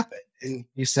 what happened? And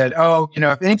he said, oh,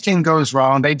 if anything goes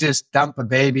wrong, they just dump a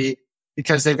baby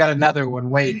because they've got another one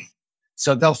waiting.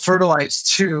 So they'll fertilize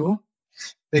 2.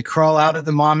 They crawl out of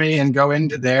the mommy and go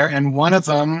into there, and one of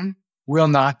them will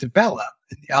not develop,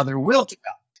 and the other will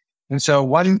develop. And so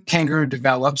one kangaroo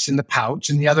develops in the pouch,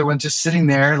 and the other one's just sitting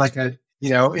there like in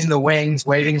the wings,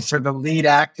 waiting for the lead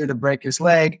actor to break his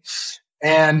leg.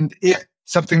 And if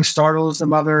something startles the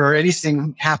mother or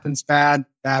anything happens bad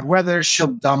weather, she'll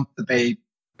dump the baby.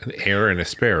 An heir and a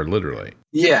spare, literally.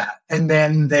 Yeah. And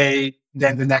then the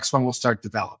next one will start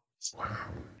developing. Wow.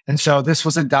 And so this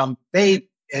was a dump baby.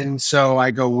 And so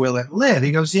I go, will it live?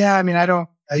 He goes, yeah,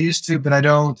 I used to, but I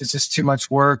don't. It's just too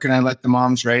much work. And I let the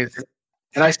moms raise it.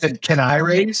 And I said, can I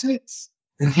raise it?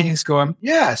 And he's going,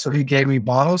 yeah. So he gave me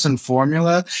bottles and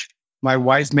formula. My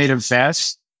wife made a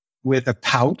vest with a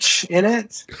pouch in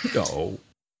it. No.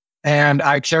 And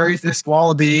I carried this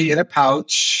wallaby in a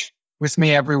pouch with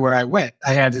me everywhere I went.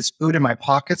 I had his food in my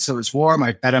pocket, so it was warm.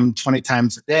 I fed him 20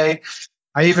 times a day.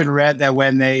 I even read that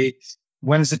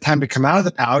when's the time to come out of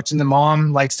the pouch, and the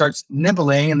mom starts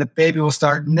nibbling, and the baby will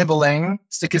start nibbling,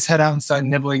 stick his head out and start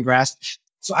nibbling grass.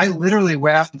 So I literally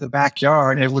went out to the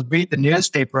backyard and would read the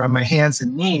newspaper on my hands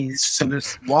and knees. So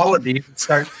this wallaby would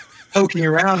start poking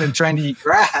around and trying to eat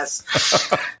grass.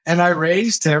 And I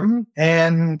raised him,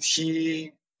 and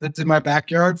he lived in my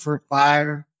backyard for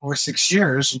 5 or 6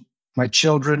 years. My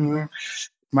children,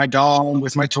 my dog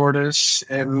with my tortoise,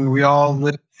 and we all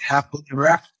lived happily ever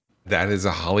after. That is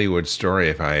a Hollywood story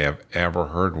if I have ever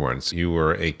heard one. So you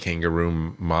were a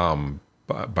kangaroo mom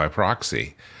by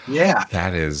proxy. Yeah.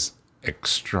 That is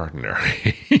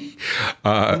extraordinary.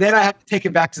 Then I had to take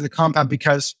him back to the compound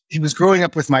because he was growing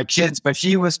up with my kids, but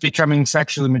he was becoming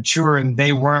sexually mature and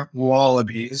they weren't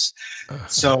wallabies.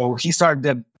 So he started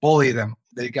to bully them.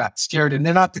 They got scared, and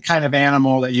they're not the kind of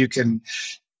animal that you can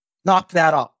knock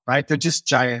that off, right? They're just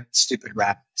giant, stupid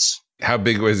rabbits. How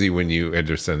big was he when you had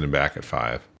to send him back at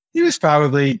 5? He was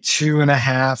probably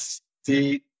 2.5.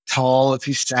 feet tall if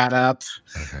he sat up.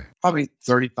 Okay. Probably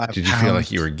 35 Did you pounds. feel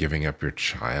like you were giving up your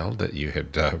child that you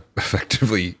had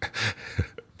effectively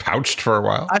pouched for a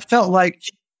while? I felt like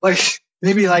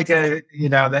maybe like the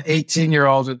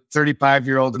 18-year-old or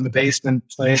 35-year-old in the basement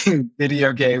playing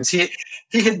video games. He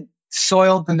had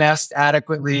soiled the nest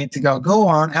adequately to go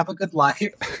on, have a good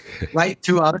life. Write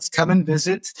to us, come and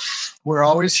visit. We're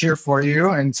always here for you.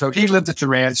 And so he lived at the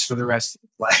ranch for the rest of his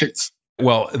life.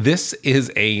 Well, this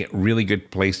is a really good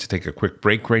place to take a quick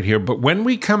break right here. But when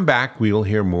we come back, we'll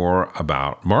hear more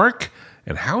about Mark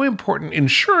and how important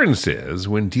insurance is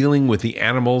when dealing with the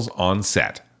animals on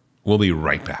set. We'll be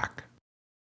right back.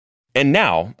 And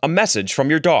now, a message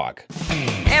from your dog.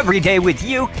 Every day with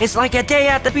you is like a day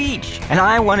at the beach, and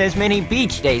I want as many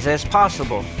beach days as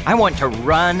possible. I want to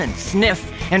run and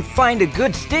sniff and find a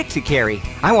good stick to carry.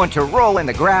 I want to roll in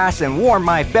the grass and warm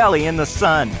my belly in the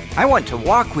sun. I want to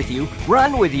walk with you,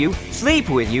 run with you, sleep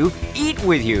with you, eat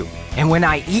with you. And when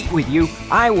I eat with you,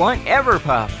 I want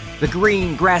Everpup. The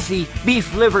green, grassy,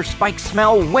 beef liver spike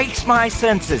smell wakes my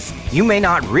senses. You may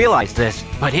not realize this,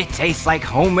 but it tastes like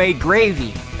homemade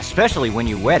gravy, especially when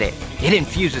you wet it. It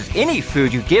infuses any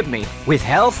food you give me with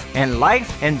health and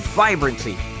life and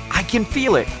vibrancy. I can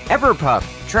feel it, Everpup,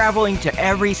 traveling to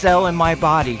every cell in my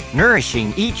body,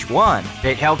 nourishing each one.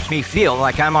 It helps me feel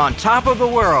like I'm on top of the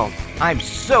world. I'm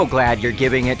so glad you're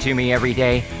giving it to me every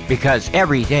day, because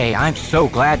every day I'm so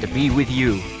glad to be with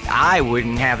you. I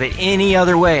wouldn't have it any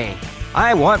other way.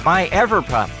 I want my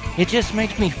Everpup. It just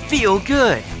makes me feel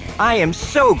good. I am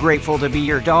so grateful to be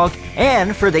your dog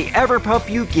and for the Everpup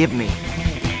you give me.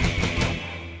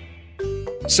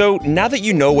 So now that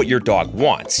you know what your dog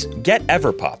wants, get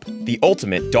Everpup, the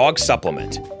ultimate dog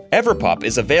supplement. Everpup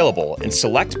is available in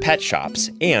select pet shops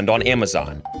and on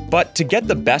Amazon. But to get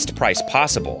the best price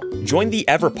possible, join the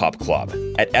Everpup Club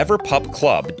at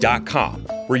everpupclub.com,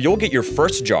 where you'll get your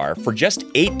first jar for just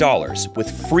 $8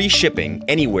 with free shipping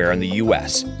anywhere in the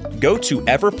US. Go to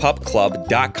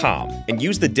everpupclub.com and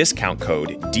use the discount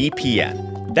code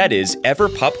DPN. That is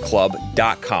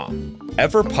everpupclub.com.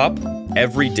 Everpup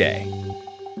every day.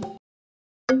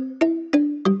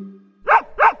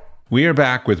 We are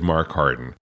back with Mark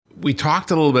Harden. We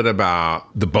talked a little bit about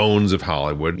the bones of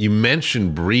Hollywood. You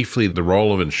mentioned briefly the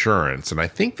role of insurance, and I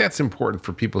think that's important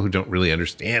for people who don't really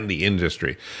understand the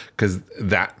industry, because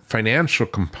that financial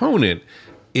component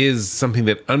is something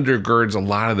that undergirds a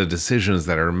lot of the decisions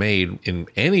that are made in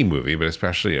any movie, but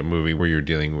especially a movie where you're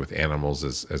dealing with animals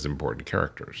as important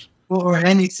characters. Well, or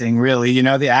anything really.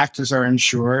 The actors are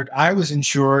insured. I was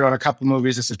insured on a couple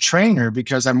movies as a trainer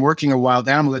because I'm working a wild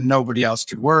animal that nobody else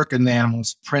could work, and the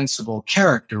animal's principal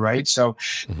character, right? So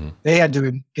they had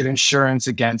to get insurance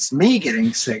against me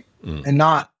getting sick and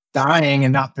not dying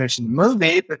and not finishing the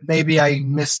movie, but maybe I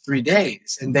missed 3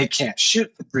 days and they can't shoot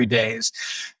for 3 days.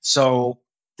 So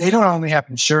they don't only have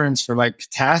insurance for like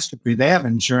catastrophe, they have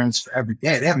insurance for every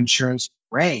day. They have insurance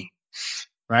for rain,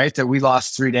 right? That we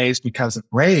lost 3 days because of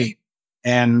rain.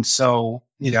 And so,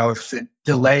 if it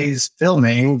delays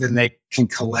filming, then they can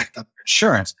collect up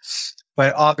insurance.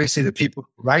 But obviously the people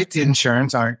who write the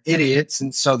insurance aren't idiots.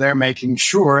 And so they're making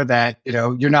sure that,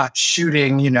 you're not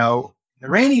shooting, the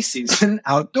rainy season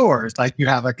outdoors. Like you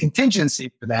have a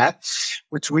contingency for that,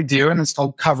 which we do. And it's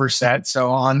called cover set.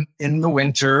 So in the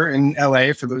winter in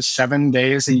LA for those 7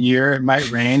 days a year, it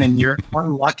might rain and you're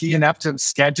unlucky enough to have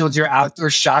scheduled your outdoor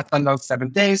shots on those 7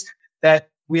 days that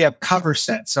we have cover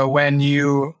set. So when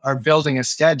you are building a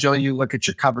schedule, you look at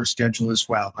your cover schedule as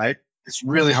well, right? It's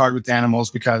really hard with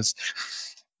animals because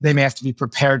they may have to be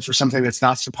prepared for something that's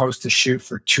not supposed to shoot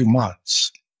for 2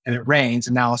 months. And it rains,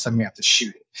 and now all of a sudden we have to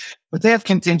shoot it. But they have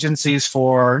contingencies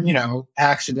for,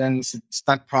 accidents, and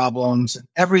stunt problems, and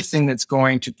everything that's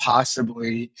going to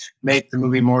possibly make the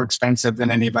movie more expensive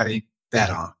than anybody bet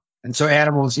on. And so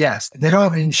animals, yes, they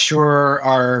don't insure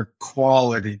our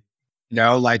quality.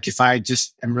 Like if I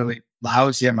just am really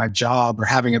lousy at my job or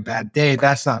having a bad day,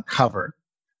 that's not covered.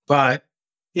 But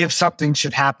if something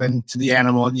should happen to the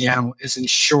animal and the animal is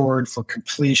insured for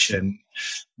completion,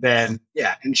 then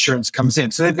insurance comes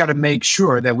in. So they've got to make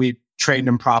sure that we train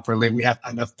them properly. We have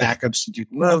enough backups to do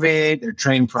the movie. They're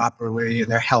trained properly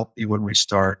and they're healthy when we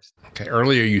start. Okay.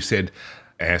 Earlier you said,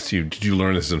 I asked you, did you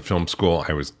learn this in film school?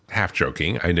 I was half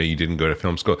joking. I know you didn't go to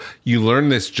film school. You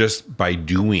learned this just by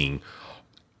doing.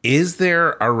 Is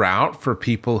there a route for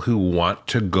people who want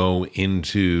to go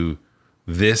into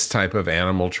this type of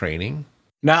animal training?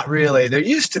 Not really. There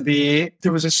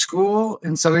was a school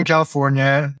in Southern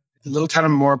California, the little town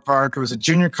of Moore Park. It was a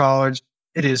junior college.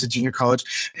 It is a junior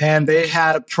college. And they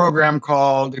had a program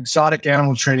called Exotic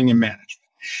Animal Training and Management.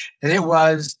 And it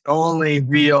was the only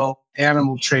real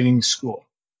animal training school.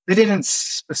 they didn't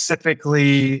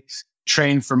specifically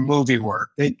train for movie work.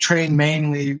 They trained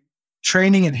mainly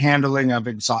training and handling of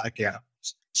exotic animals.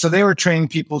 So they were training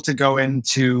people to go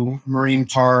into marine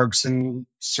parks and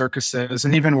circuses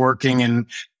and even working in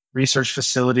research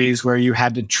facilities where you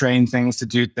had to train things to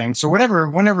do things. So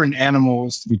whenever an animal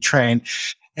was to be trained,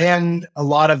 and a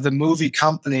lot of the movie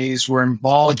companies were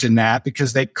involved in that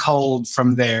because they culled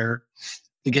from there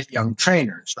to get young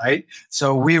trainers, right?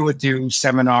 So we would do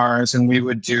seminars and we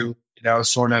would do,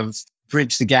 sort of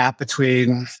bridge the gap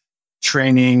between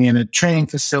training in a training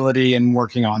facility and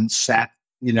working on set,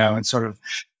 and sort of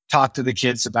talk to the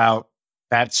kids about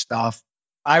that stuff.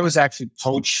 I was actually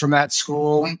poached from that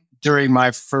school during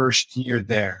my first year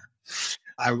there.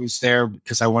 I was there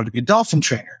because I wanted to be a dolphin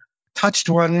trainer. Touched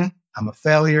one. I'm a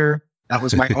failure. That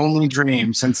was my only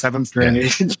dream since seventh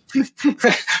grade.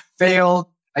 Failed.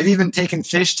 I've even taken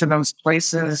fish to those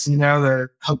places, the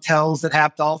hotels that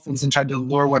have dolphins and tried to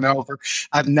lure one over.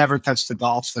 I've never touched a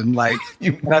dolphin. I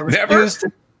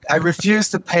refuse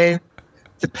to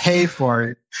pay for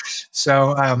it.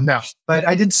 So, no, but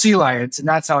I did sea lions, and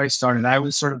that's how I started. I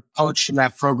was sort of poached in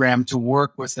that program to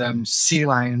work with sea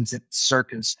lions at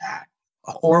circus acts.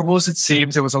 Horrible as it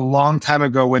seems, it was a long time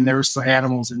ago when there were still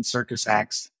animals in circus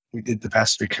acts. We did the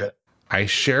best we could. I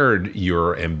shared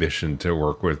your ambition to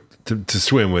work with, to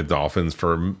swim with dolphins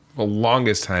for the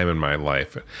longest time in my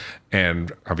life.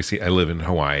 And obviously I live in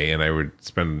Hawaii, and I would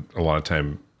spend a lot of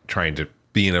time trying to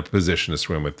be in a position to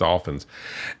swim with dolphins.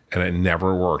 And it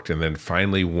never worked. And then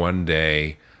finally one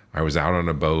day I was out on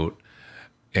a boat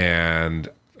and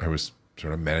I was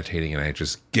sort of meditating, and I had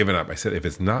just given up. I said, if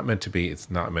it's not meant to be,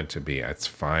 it's not meant to be. It's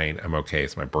fine. I'm okay.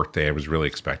 It's my birthday. I was really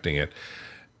expecting it.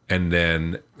 And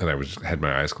then had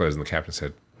my eyes closed, and the captain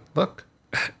said, look.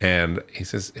 And he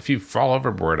says, if you fall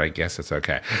overboard, I guess it's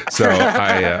okay. So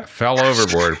I fell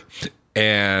overboard,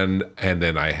 and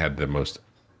then I had the most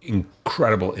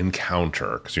incredible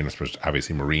encounter, because you're not supposed to,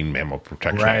 obviously marine mammal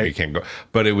protection, right? You can't go,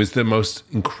 but it was the most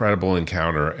incredible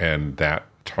encounter, and that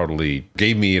totally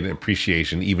gave me an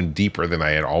appreciation even deeper than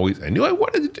I knew I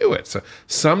wanted to do it. So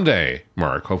someday,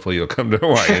 Mark, hopefully you'll come to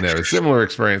Hawaii and have a similar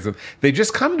experience, and they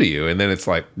just come to you, and then it's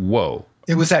like, whoa.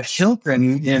 It was at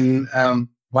Hilton in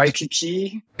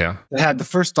Waikiki. Yeah. They had the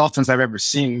first dolphins I've ever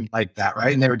seen like that,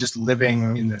 right? And they were just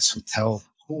living in this hotel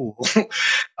pool.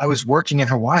 I was working in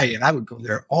Hawaii, and I would go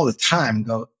there all the time and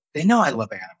go, they know I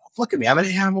love animals. Look at me. I'm an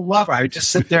animal lover. I would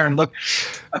just sit there and look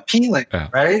appealing,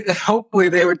 right? And hopefully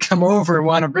they would come over and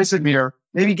want to visit me or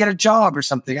maybe get a job or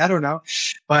something. I don't know.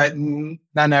 But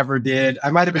none ever did. I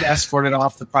might have been escorted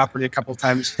off the property a couple of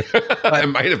times. It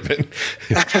might have been.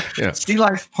 Yeah. Sea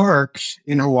Life Park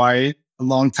in Hawaii a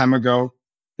long time ago,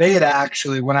 they had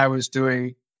actually, when I was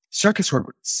doing circus work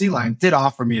with Sea Lion, did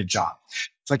offer me a job.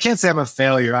 So I can't say I'm a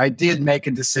failure. I did make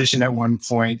a decision at one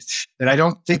point that I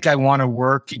don't think I want to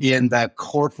work in that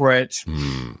corporate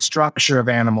structure of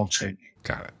animal training.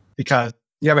 Got it. Because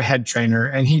you have a head trainer,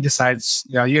 and he decides,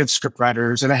 you have script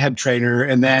writers and a head trainer,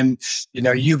 and then,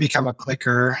 you become a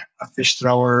clicker, a fish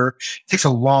thrower. It takes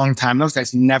a long time. Those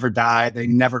guys never die. They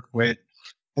never quit.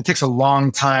 It takes a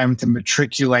long time to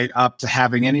matriculate up to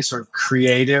having any sort of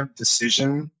creative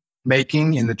decision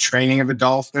making in the training of a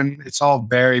dolphin. It's all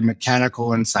very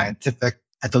mechanical and scientific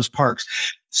at those parks.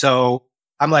 So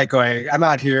I'm like going, I'm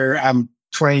out here, I'm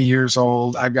 20 years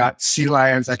old. I've got sea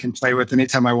lions I can play with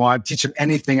anytime I want, teach them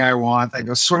anything I want. I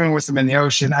go swimming with them in the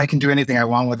ocean. I can do anything I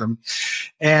want with them.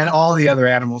 And all the other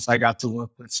animals I got to work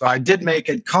with. So I did make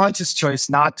a conscious choice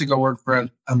not to go work for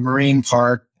a marine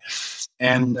park,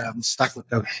 and stuck with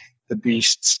the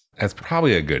beasts. That's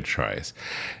probably a good choice.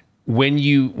 When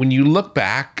you look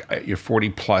back at your 40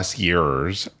 plus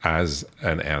years as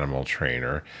an animal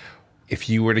trainer, if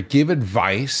you were to give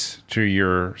advice to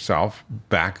yourself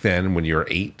back then when you were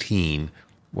 18,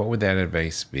 what would that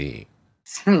advice be?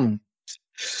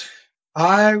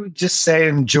 I would just say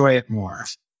enjoy it more.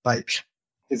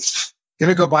 It's going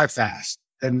to go by fast.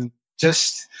 And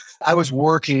I was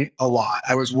working a lot.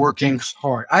 I was working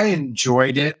hard. I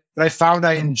enjoyed it, but I found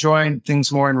I enjoyed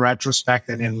things more in retrospect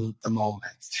than in the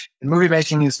moment. And movie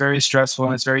making is very stressful,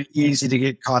 and it's very easy to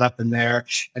get caught up in there.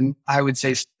 And I would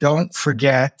say, don't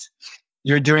forget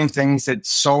you're doing things that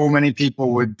so many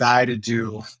people would die to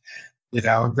do,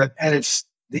 and it's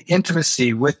the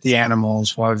intimacy with the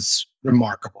animals was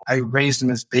remarkable. I raised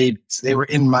them as babies. They were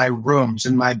in my rooms,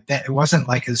 in my bed. It wasn't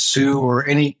like a zoo or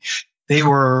they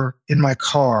were in my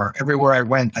car. Everywhere I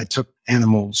went, I took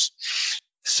animals.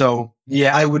 So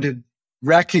yeah, I would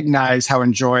recognize how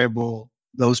enjoyable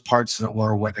those parts of it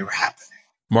were when they were happening.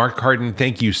 Mark Harden,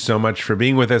 thank you so much for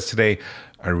being with us today.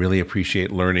 I really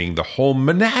appreciate learning the whole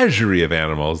menagerie of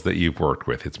animals that you've worked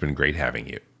with. It's been great having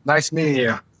you. Nice meeting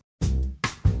you.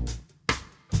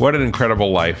 What an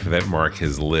incredible life that Mark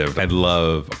has lived. I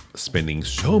love spending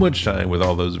so much time with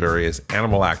all those various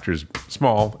animal actors,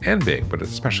 small and big, but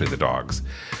especially the dogs.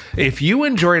 If you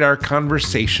enjoyed our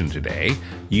conversation today,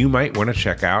 you might want to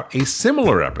check out a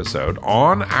similar episode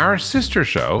on our sister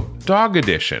show, Dog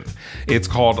Edition. It's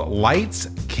called Lights,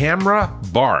 Camera,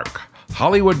 Bark.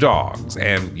 Hollywood Dogs,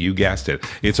 and you guessed it,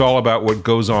 it's all about what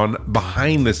goes on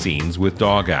behind the scenes with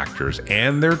dog actors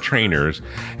and their trainers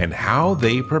and how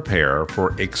they prepare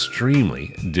for extremely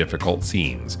difficult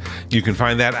scenes. You can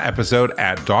find that episode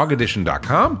at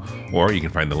dogedition.com, or you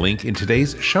can find the link in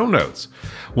today's show notes.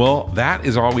 Well, that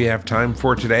is all we have time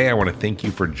for today. I want to thank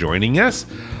you for joining us.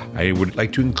 I would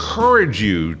like to encourage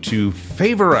you to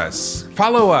favor us,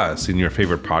 follow us in your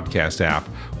favorite podcast app,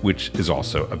 which is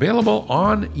also available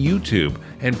on YouTube.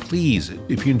 And please,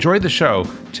 if you enjoyed the show,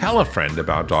 tell a friend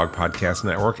about Dog Podcast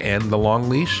Network and The Long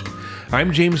Leash.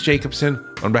 I'm James Jacobson.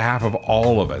 On behalf of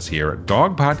all of us here at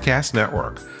Dog Podcast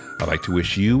Network, I'd like to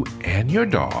wish you and your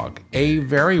dog a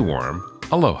very warm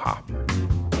aloha.